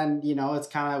at it, and then, it's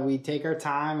kind of, we take our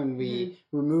time and we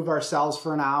remove ourselves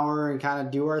for an hour and kind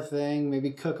of do our thing, maybe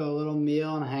cook a little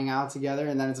meal and hang out together,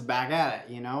 and then it's back at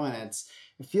it, and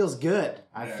it feels good.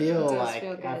 I feel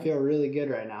really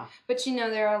good right now. But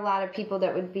there are a lot of people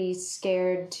that would be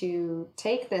scared to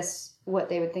take this, what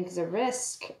they would think is a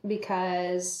risk,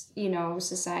 because,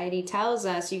 society tells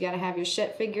us you got to have your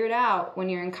shit figured out when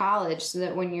you're in college, so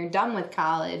that when you're done with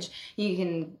college, you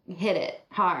can hit it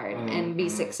hard and be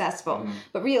successful.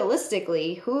 But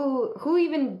realistically, who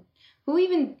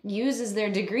even uses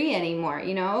their degree anymore?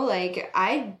 Like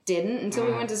I didn't until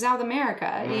we went to South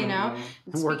America,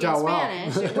 It worked out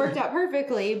Spanish. well. It worked out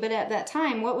perfectly. But at that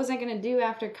time, what was I going to do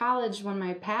after college when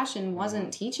my passion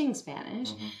wasn't teaching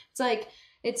Spanish? It's like,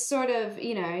 it's sort of,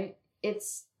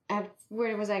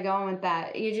 where was I going with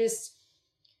that?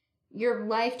 Your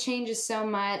life changes so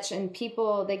much, and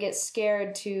people, they get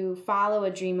scared to follow a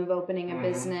dream of opening a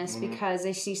business because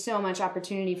they see so much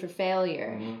opportunity for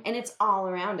failure. And it's all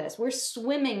around us. We're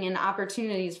swimming in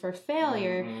opportunities for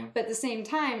failure, but at the same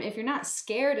time, if you're not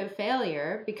scared of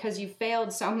failure because you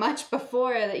failed so much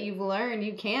before that you've learned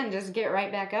you can just get right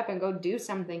back up and go do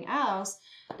something else,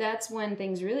 that's when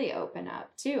things really open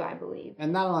up too, I believe.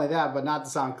 And not only that, but not to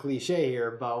sound cliche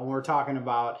here, but when we're talking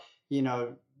about,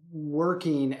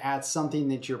 working at something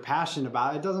that you're passionate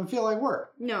about, it doesn't feel like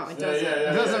work. No, it doesn't.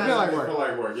 It doesn't feel like work.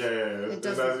 It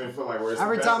doesn't feel like work.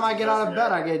 Every time I get out of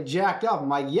bed, I get jacked up. I'm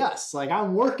like, yes, like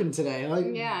I'm working today.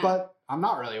 But I'm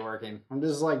not really working. I'm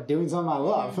just like doing something I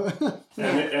love.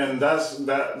 and that's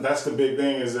the big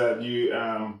thing, is that you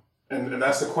and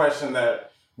that's the question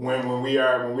that when we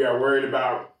are worried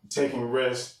about taking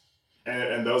risks,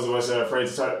 and those of us that are afraid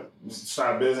to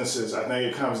start businesses, I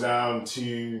think it comes down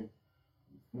to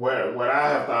what I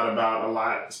have thought about a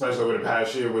lot, especially over the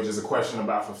past year, which is a question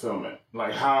about fulfillment.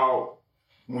 Like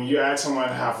when you ask someone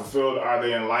how fulfilled are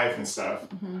they in life and stuff,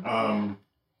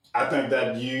 I think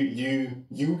that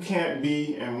you can't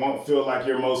be and won't feel like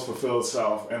your most fulfilled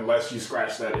self unless you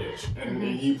scratch that itch, and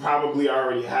you probably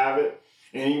already have it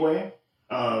anyway.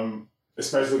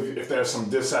 Especially if there's some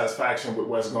dissatisfaction with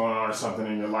what's going on or something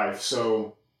in your life.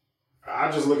 So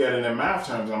I just look at it in math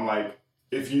terms. I'm like,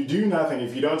 if you do nothing,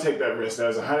 if you don't take that risk,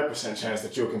 there's a 100% chance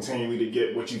that you'll continually to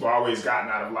get what you've always gotten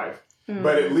out of life.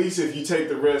 But at least if you take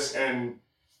the risk, and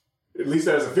at least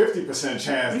there's a 50%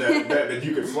 chance that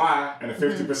you could fly and a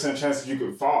 50% chance that you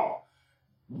could fall.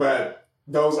 But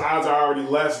those odds are already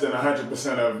less than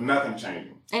 100% of nothing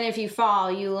changing. And if you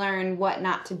fall, you learn what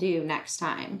not to do next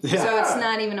time. Yeah. So it's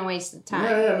not even a waste of time.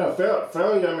 No.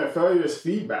 Failure is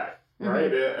feedback,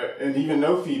 right? And even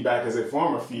no feedback is a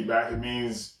form of feedback. It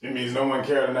means no one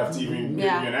cared enough to even give you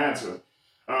an answer.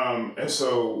 And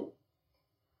so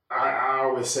I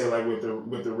always say, like,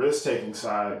 with the risk taking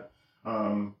side,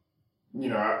 I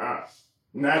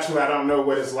naturally I don't know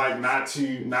what it's like not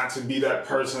to be that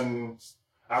person.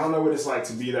 I don't know what it's like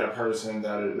to be that person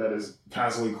that is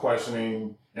constantly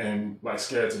questioning and like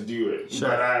scared to do it. Sure.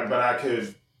 But I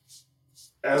could,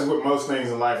 as with most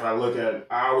things in life, I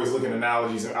always look at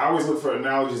analogies, and I always look for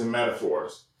analogies and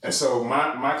metaphors. And so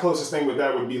my closest thing with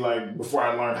that would be like before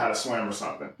I learned how to swim or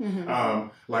something.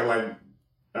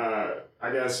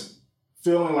 I guess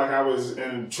feeling like I was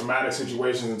in traumatic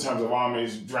situations in terms of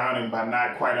almost drowning by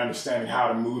not quite understanding how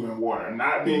to move in water,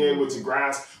 not being able to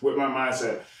grasp with my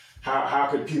mindset how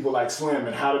could people like swim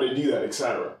and how do they do that,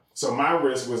 etc. So my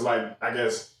risk was like, I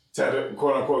guess, to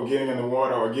quote unquote getting in the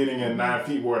water or getting in 9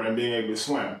 feet water and being able to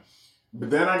swim.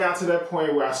 But then I got to that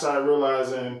point where I started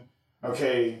realizing,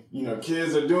 okay,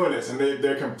 kids are doing this and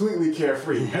they're completely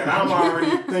carefree. And I'm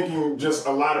already thinking just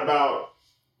a lot about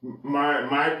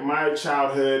my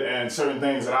childhood and certain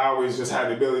things that I always just had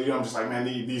the ability. I'm just like, man,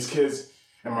 these kids,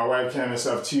 and my wife Kim and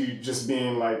stuff too, just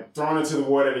being like thrown into the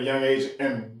water at a young age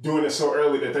and doing it so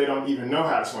early that they don't even know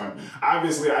how to swim.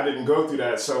 Obviously, I didn't go through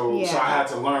that, so I had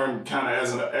to learn kind of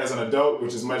as an adult,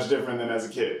 which is much different than as a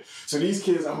kid. So these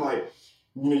kids, I'm like,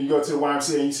 you go to the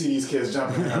YMCA and you see these kids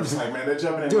jumping, and I'm just like, man, they're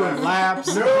jumping in doing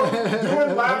laps.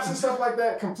 Doing laps and stuff like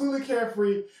that, completely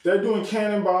carefree. They're doing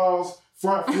cannonballs,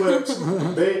 front flips.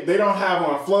 They don't have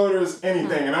on floaters,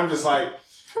 anything, and I'm just like,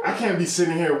 I can't be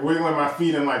sitting here wiggling my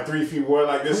feet in like 3 feet water.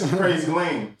 Like, this is crazy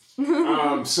lame.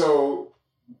 So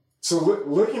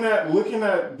looking at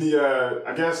the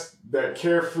I guess that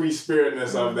carefree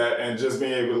spiritness of that, and just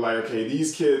being able to like, okay,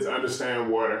 these kids understand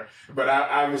water, but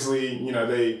obviously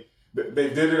they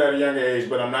did it at a young age,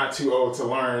 but I'm not too old to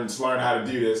learn how to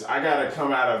do this. I got to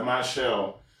come out of my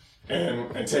shell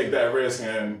and take that risk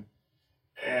and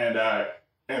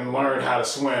learn how to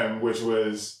swim, which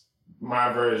was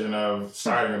my version of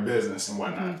starting a business and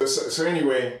whatnot. So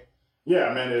anyway,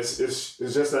 yeah, man, it's just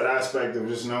that aspect of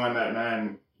just knowing that,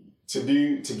 man, to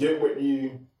get what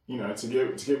to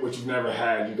get what you've never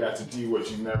had, you got to do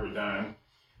what you've never done.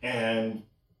 And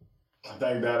I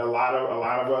think that a lot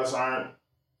of us aren't.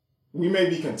 We may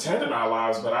be content in our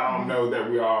lives, but I don't know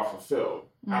that we are all fulfilled.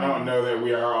 I don't know that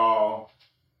we are all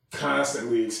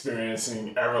constantly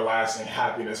experiencing everlasting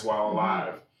happiness while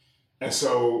alive. And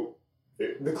so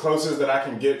the closest that I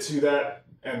can get to that,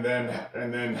 and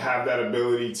then have that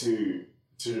ability to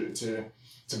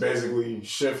basically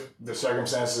shift the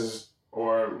circumstances,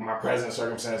 or my present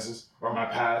circumstances, or my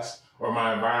past, or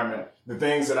my environment, the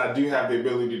things that I do have the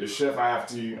ability to shift, I have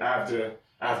to do that.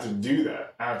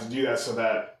 I have to do that so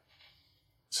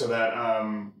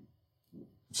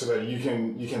that you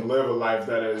can live a life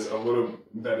that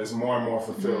is more and more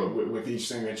fulfilled with each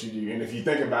thing that you do. And if you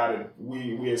think about it,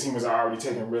 we as humans are already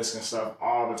taking risks and stuff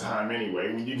all the time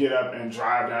anyway. When you get up and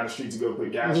drive down the street to go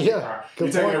put gas in your car,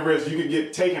 you're taking a risk. You could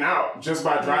get taken out just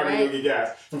by driving to go get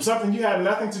gas from something you had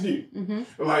nothing to do.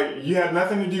 Like, you had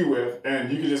nothing to do with, and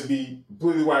you could just be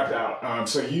completely wiped out.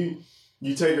 So you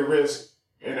take a risk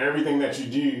in everything that you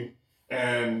do,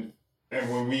 and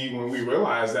when we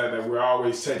realize that we're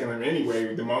always taking them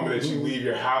anyway, the moment that you leave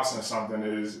your house and something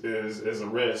is a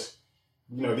risk.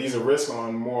 These are risks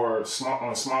on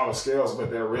smaller scales, but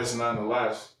they're risks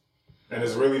nonetheless. And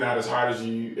it's really not as hard as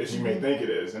you may think it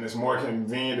is. And it's more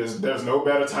convenient. There's no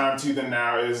better time than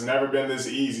now. It's never been this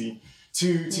easy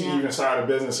to even start a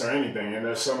business or anything. And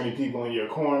there's so many people in your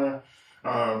corner.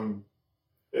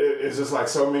 It's just like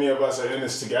so many of us are in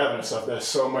this together and stuff. There's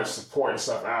so much support and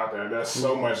stuff out there. There's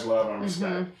so much love and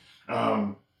respect.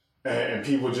 And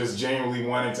people just genuinely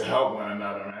wanting to help one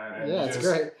another, man. And it's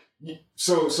great.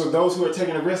 So those who are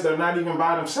taking a risk, they're not even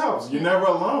by themselves. You're never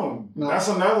alone. No. That's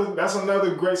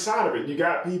another great side of it. You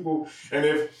got people, and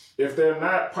if they're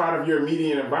not part of your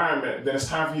immediate environment, then it's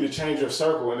time for you to change your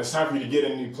circle, and it's time for you to get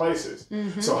in new places.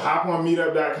 So hop on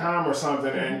meetup.com or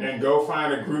something and go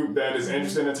find a group that is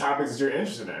interested in topics that you're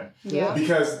interested in. Yeah.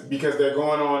 Because they're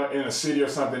going on in a city or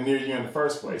something near you in the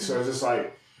first place. So it's just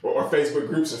like, or Facebook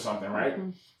groups or something, right?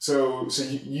 So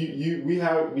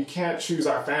we can't choose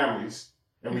our families.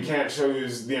 And we can't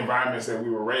choose the environments that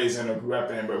we were raised in or grew up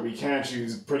in, but we can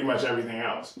choose pretty much everything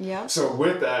else. Yeah. So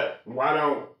with that, why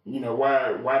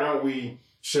don't we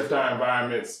shift our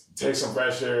environments, take some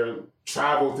fresh air,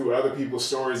 travel through other people's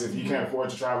stories if you can't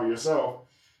afford to travel yourself,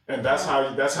 and that's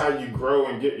how you grow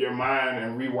and get your mind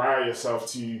and rewire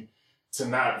yourself to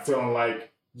not feeling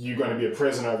like you're going to be a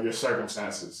prisoner of your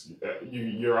circumstances.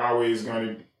 You're always going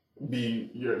to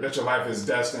that your life is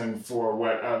destined for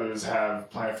what others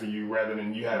have planned for you rather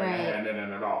than you having a hand in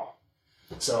it at all.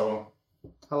 So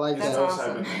I like That's that.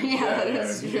 awesome. Yeah,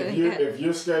 that's really good. If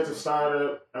you're scared to start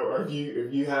it, or if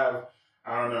you have,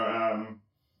 I don't know,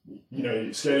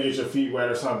 you're scared to get your feet wet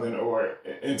or something, or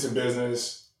into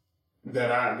business,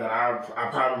 then I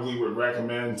probably would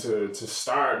recommend to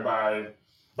start by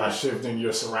shifting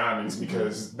your surroundings,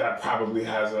 because that probably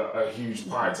has a huge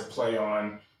part to play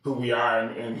on who we are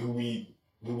and who we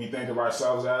think of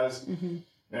ourselves as.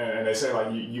 And they say,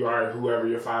 like, you are whoever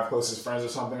your 5 closest friends or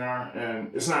something are. And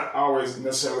it's not always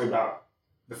necessarily about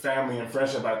the family and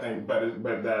friendship, I think, but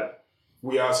that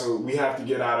we have to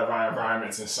get out of our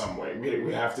environments in some way.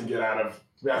 We have to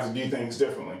do things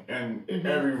differently. And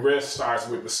every risk starts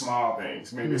with the small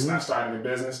things. Maybe it's not starting a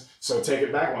business, so take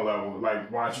it back one level.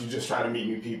 Like, why don't you just try to meet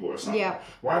new people or something? Yeah.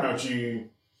 Why don't you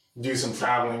do some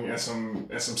traveling and some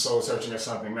soul searching or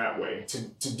something that way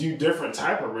to do different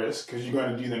type of risks, because you're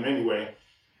going to do them anyway,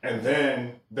 and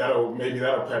then that'll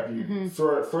prep you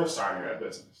for starting that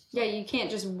business. Yeah, you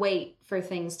can't just wait for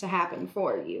things to happen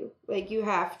for you. Like, you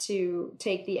have to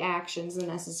take the actions, the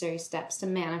necessary steps to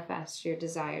manifest your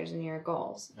desires and your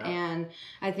goals. Yeah. And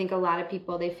I think a lot of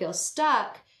people, they feel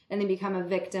stuck and they become a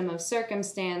victim of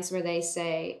circumstance where they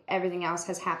say everything else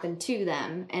has happened to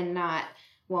them and not,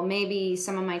 well, maybe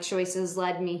some of my choices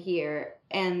led me here.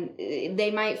 And they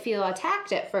might feel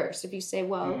attacked at first if you say,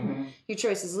 well, your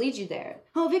choices lead you there.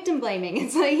 Oh, victim blaming.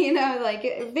 It's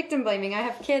like, victim blaming. I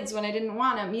have kids when I didn't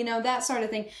want them, that sort of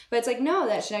thing. But it's like, no,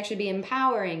 that should actually be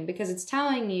empowering, because it's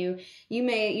telling you, you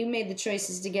made the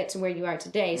choices to get to where you are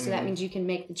today. So that means you can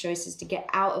make the choices to get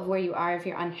out of where you are if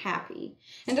you're unhappy.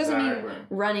 And it doesn't mean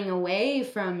running away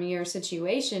from your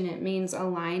situation. It means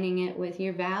aligning it with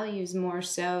your values more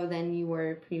so than you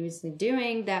were previously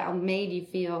doing that made you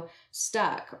feel stuck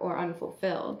or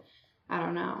unfulfilled. I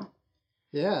don't know.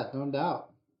 Yeah, no doubt.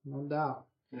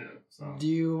 Yeah. So. Do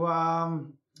you,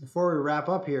 before we wrap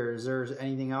up here, is there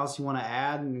anything else you want to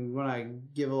add, and you want to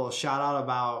give a little shout out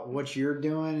about what you're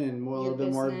doing and a little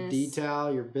bit more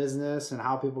detail, your business, and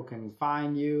how people can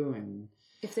find you, and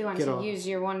if they want to use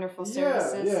your wonderful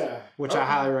services? Yeah. Which I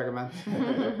highly recommend.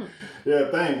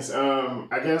 Yeah, thanks.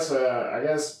 I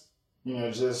guess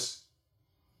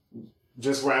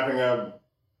just wrapping up.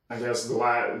 I guess the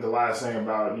last thing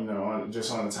about, on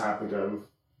the topic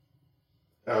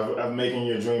of making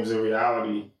your dreams a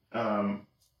reality, I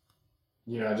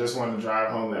just want to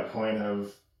drive home that point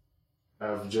of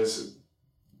just,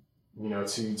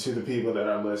 to the people that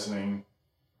are listening,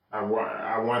 I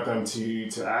want them to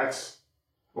ask,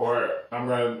 or I'm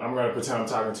gonna pretend I'm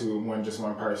talking to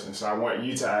one person. So I want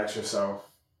you to ask yourself,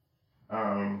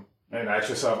 and ask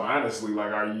yourself honestly,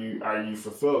 like, are you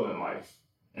fulfilled in life?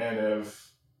 And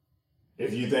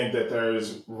if you think that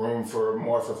there's room for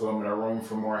more fulfillment or room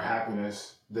for more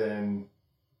happiness, then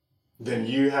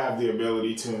you have the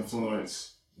ability to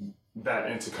influence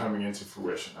that into coming into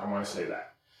fruition. I want to say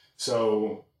that.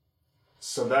 So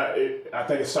I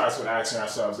think it starts with asking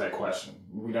ourselves that question.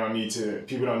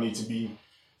 People don't need to be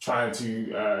trying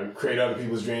to create other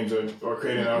people's dreams or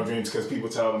creating their own dreams because people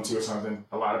tell them to or something.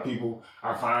 A lot of people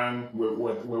are fine with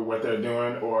what they're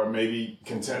doing, or maybe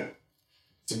content.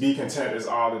 To be content is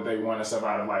all that they want and stuff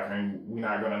out of life, and we're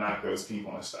not going to knock those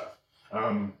people and stuff.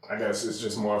 I guess it's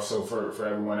just more so for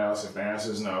everyone else. If the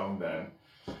answer is no,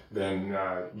 then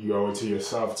you owe it to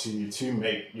yourself to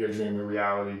make your dream a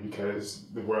reality, because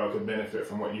the world could benefit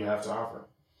from what you have to offer.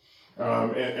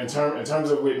 In terms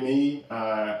of with me,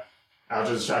 I'll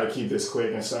just try to keep this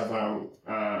quick and stuff.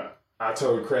 I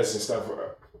told Chris and stuff,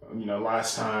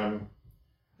 last time.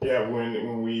 Yeah,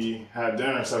 when we had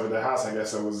dinner and stuff at the house, I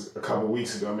guess that was a couple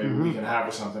weeks ago, maybe a week and a half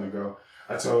or something ago.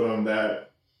 I told him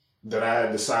that I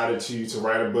had decided to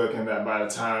write a book, and that by the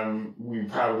time we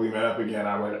probably met up again,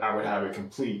 I would have it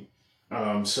complete.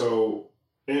 So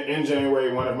in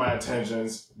January, one of my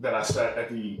intentions that I set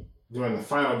during the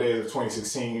final days of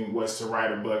 2016 was to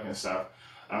write a book and stuff.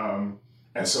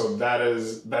 And so that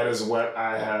is what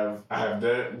I have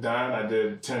done. I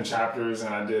did 10 chapters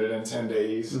and I did it in 10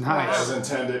 days. Nice. As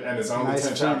intended, and it's only Nice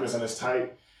 10 chapters and it's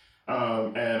tight.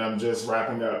 And I'm just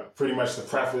wrapping up pretty much the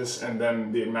preface and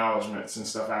then the acknowledgments and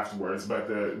stuff afterwards. But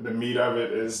the meat of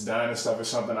it is done and stuff is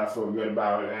something I feel good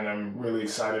about and I'm really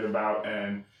excited about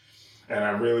and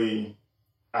I really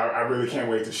can't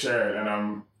wait to share it.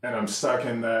 And I'm stuck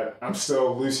in that. I'm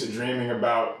still lucid dreaming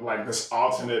about like this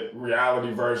alternate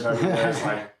reality version of it where it's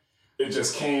like it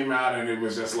just came out and it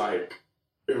was just like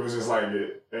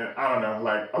it. And I don't know,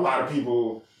 like a lot of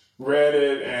people read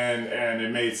it and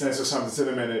it made sense or something to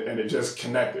them and it just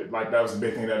connected. Like that was the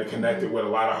big thing, that it connected with a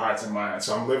lot of hearts and minds.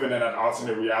 So I'm living in that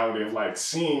alternate reality of like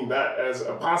seeing that as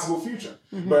a possible future.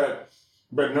 Mm-hmm. But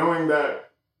knowing that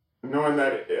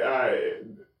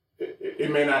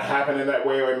it may not happen in that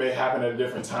way or it may happen at a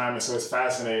different time. And so it's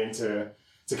fascinating to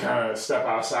kind of step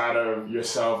outside of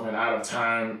yourself and out of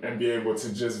time and be able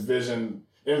to just envision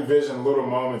little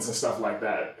moments and stuff like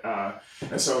that.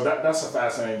 And so that's a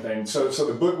fascinating thing. So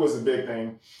the book was the big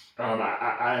thing.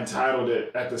 I entitled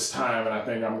it at this time, and I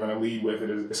think I'm going to lead with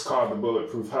it. It's called The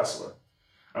Bulletproof Hustler.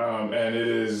 And it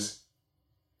is,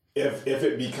 if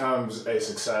it becomes a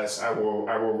success, I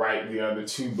will write the other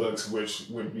two books, which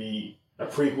would be a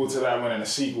prequel to that one and a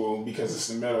sequel because it's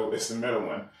the middle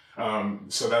one.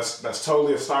 So that's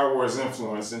totally a Star Wars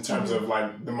influence in terms of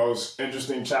like the most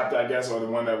interesting chapter, I guess, or the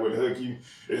one that would hook you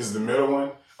is the middle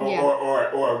one,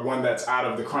 or one that's out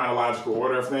of the chronological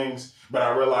order of things. But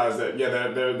I realized that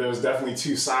there's definitely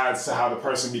two sides to how the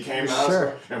person became the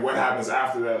hustler and what happens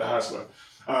after that, the hustler.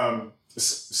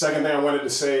 Second thing I wanted to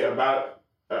say about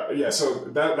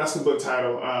so that's the book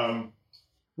title.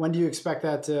 When do you expect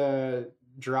that to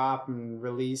drop and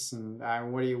release, and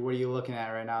what are you looking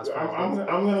at right now? I'm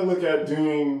going to look at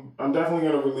I'm definitely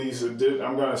going to release it.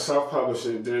 I'm going to self-publish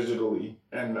it digitally,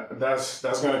 and that's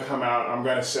going to come out, I'm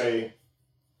going to say,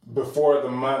 before the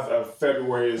month of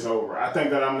February is over. I think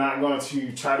that I'm not going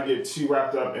to try to get too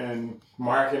wrapped up in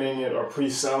marketing it or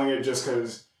pre-selling it just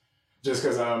because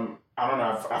I don't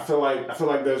know. I feel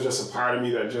like there's just a part of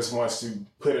me that just wants to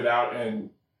put it out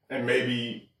and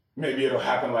maybe it'll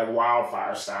happen like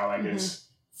wildfire style, like it's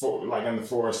like in the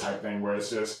forest type thing where it's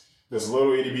just this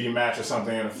little itty bitty match or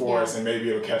something in the forest and maybe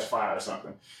it'll catch fire or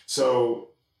something. So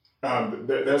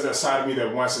there's that side of me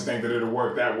that wants to think that it'll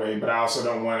work that way, but I also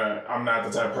don't want to. I'm not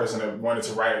the type of person that wanted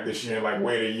to write it this year and like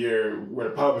wait a year with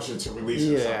a publisher to release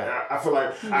it. Yeah. I feel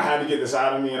like I had to get this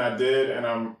out of me, and I did, and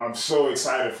I'm so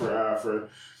excited for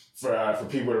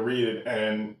people to read it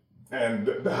and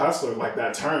the hustler, like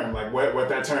that term, like what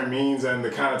that term means and the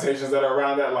connotations that are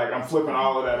around that, like I'm flipping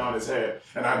all of that on its head.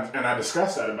 And I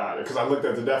discussed that about it because I looked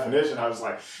at the definition. I was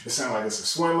like, it sounds like it's a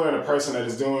swindler and a person that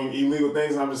is doing illegal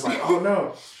things. And I'm just like, oh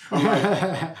no. I'm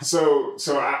like, so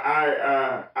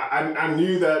I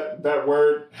knew that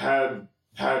word had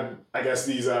I guess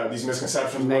these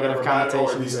misconceptions, negative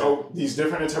connotations, or these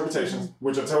different interpretations,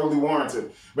 which are totally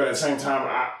warranted. But at the same time,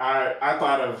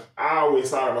 I always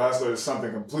thought of a hustler as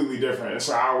something completely different, and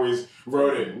so I always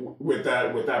wrote it with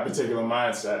that particular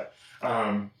mindset.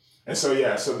 And so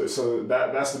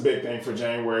that's the big thing for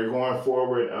January. Going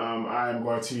forward, I am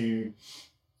going to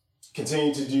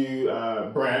continue to do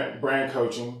brand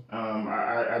coaching.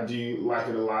 I do like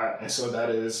it a lot, and so that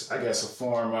is, I guess, a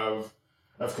form of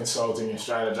consulting and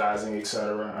strategizing,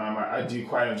 etc. I do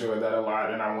quite enjoy that a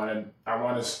lot, and I want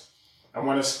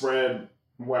to spread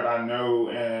what I know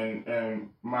and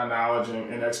my knowledge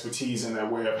and expertise in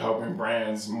that way of helping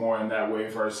brands more in that way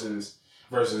versus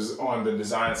on the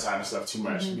design side of stuff too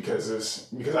much, because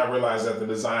I realize that the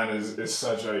design is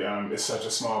such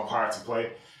a small part to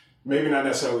play. Maybe not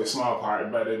necessarily a small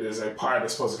part, but it is a part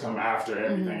that's supposed to come after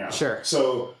everything else. Sure.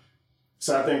 So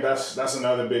I think that's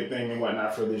another big thing and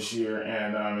whatnot for this year.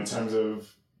 And in terms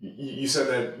of, you said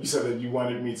that you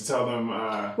wanted me to tell them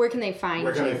where can they find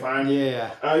you?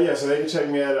 Yeah. So they can check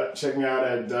me out at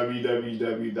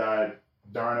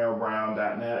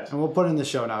www.darnellbrown.net. And we'll put in the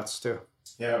show notes too.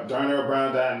 Yeah,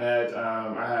 darnellbrown.net.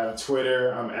 I have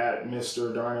Twitter. I'm at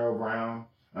Mr. Darnell Brown.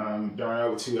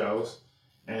 Darnell with 2 L's,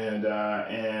 and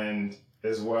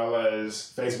as well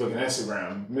as Facebook and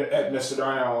Instagram, at Mr.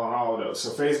 Darnell on all of those. So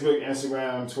Facebook,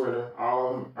 Instagram, Twitter, all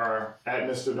of them are at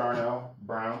Mr. Darnell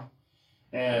Brown,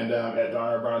 and at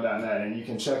darnellbrown.net. And you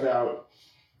can check out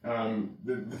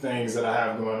the things that I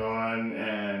have going on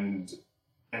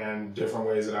and different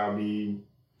ways that I'll be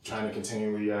trying to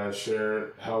continually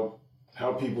help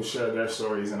people share their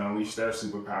stories and unleash their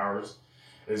superpowers,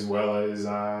 as well as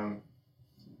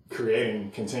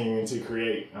continuing to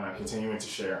create, continuing to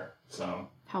share. So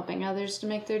helping others to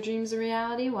make their dreams a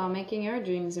reality while making your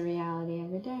dreams a reality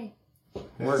every day.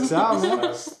 Works out, man.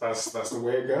 That's the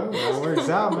way it goes. That works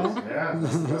out, man. Yeah,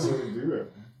 that's what we do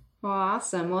it. Well,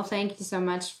 awesome. Well, thank you so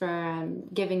much for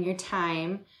giving your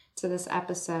time to this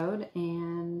episode,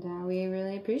 and we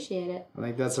really appreciate it. I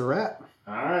think that's a wrap.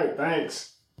 All right,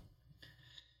 thanks.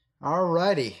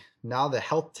 Alrighty, now the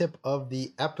health tip of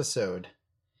the episode.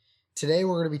 Today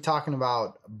we're going to be talking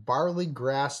about barley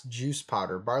grass juice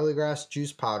powder. Barley grass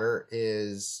juice powder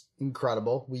is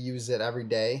incredible. We use it every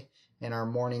day in our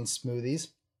morning smoothies.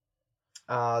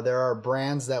 There are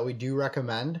brands that we do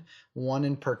recommend. One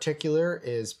in particular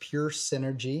is Pure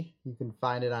Synergy. You can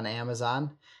find it on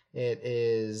Amazon. It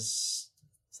is,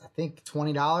 I think,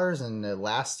 $20, and it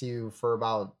lasts you for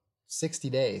about 60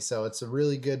 days. So it's a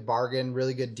really good bargain,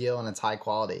 really good deal, and it's high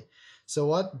quality. So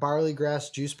what barley grass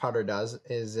juice powder does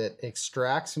is it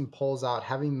extracts and pulls out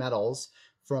heavy metals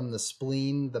from the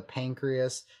spleen, the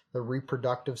pancreas, the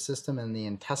reproductive system, and the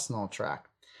intestinal tract.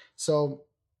 So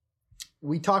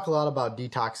we talk a lot about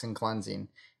detox and cleansing,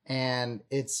 and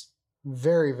it's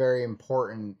very, very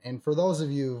important. And for those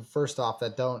of you, first off,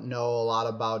 that don't know a lot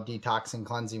about detox and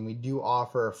cleansing, we do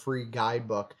offer a free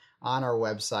guidebook on our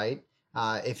website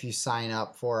if you sign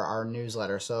up for our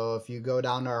newsletter. So if you go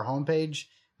down to our homepage,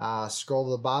 scroll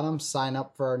to the bottom, sign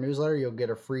up for our newsletter, you'll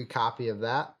get a free copy of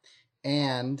that.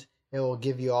 And it will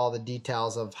give you all the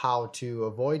details of how to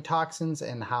avoid toxins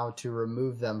and how to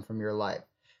remove them from your life.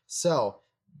 So,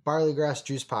 barley grass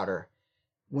juice powder.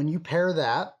 When you pair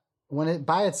that, when it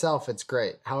by itself, it's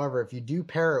great. However, if you do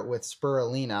pair it with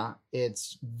spirulina,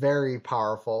 it's very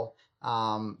powerful.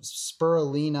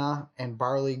 Spirulina and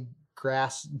barley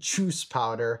grass juice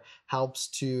powder helps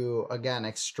to, again,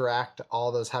 extract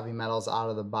all those heavy metals out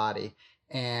of the body.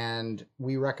 And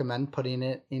we recommend putting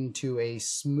it into a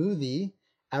smoothie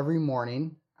every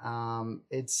morning.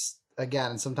 It's,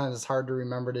 again, sometimes it's hard to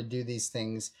remember to do these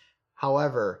things.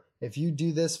 However, if you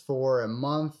do this for a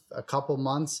month, a couple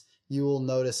months, you will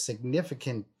notice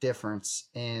significant difference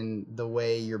in the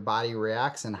way your body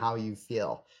reacts and how you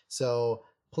feel. So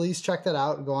please check that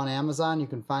out. Go on Amazon. You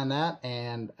can find that.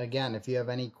 And again, if you have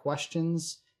any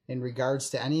questions in regards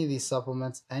to any of these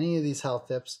supplements, any of these health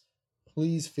tips,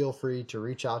 please feel free to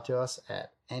reach out to us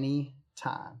at any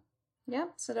time.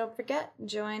 Yep. So don't forget,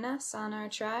 join us on our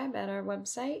tribe at our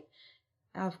website,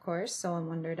 of course,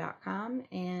 soulandwonder.com,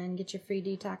 and get your free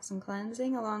detox and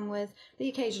cleansing along with the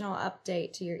occasional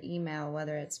update to your email,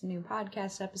 whether it's a new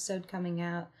podcast episode coming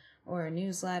out or a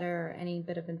newsletter or any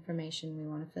bit of information we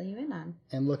want to fill you in on.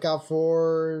 And look out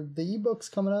for the ebooks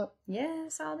coming up.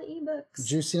 Yes, all the ebooks.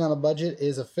 Juicing on a Budget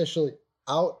is officially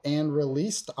out and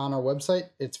released on our website.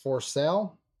 It's for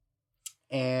sale.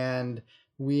 And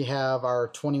we have our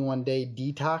 21-day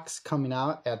detox coming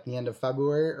out at the end of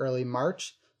February, early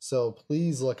March. So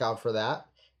please look out for that.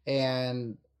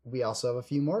 And we also have a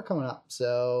few more coming up.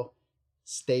 So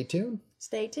stay tuned.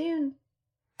 Stay tuned.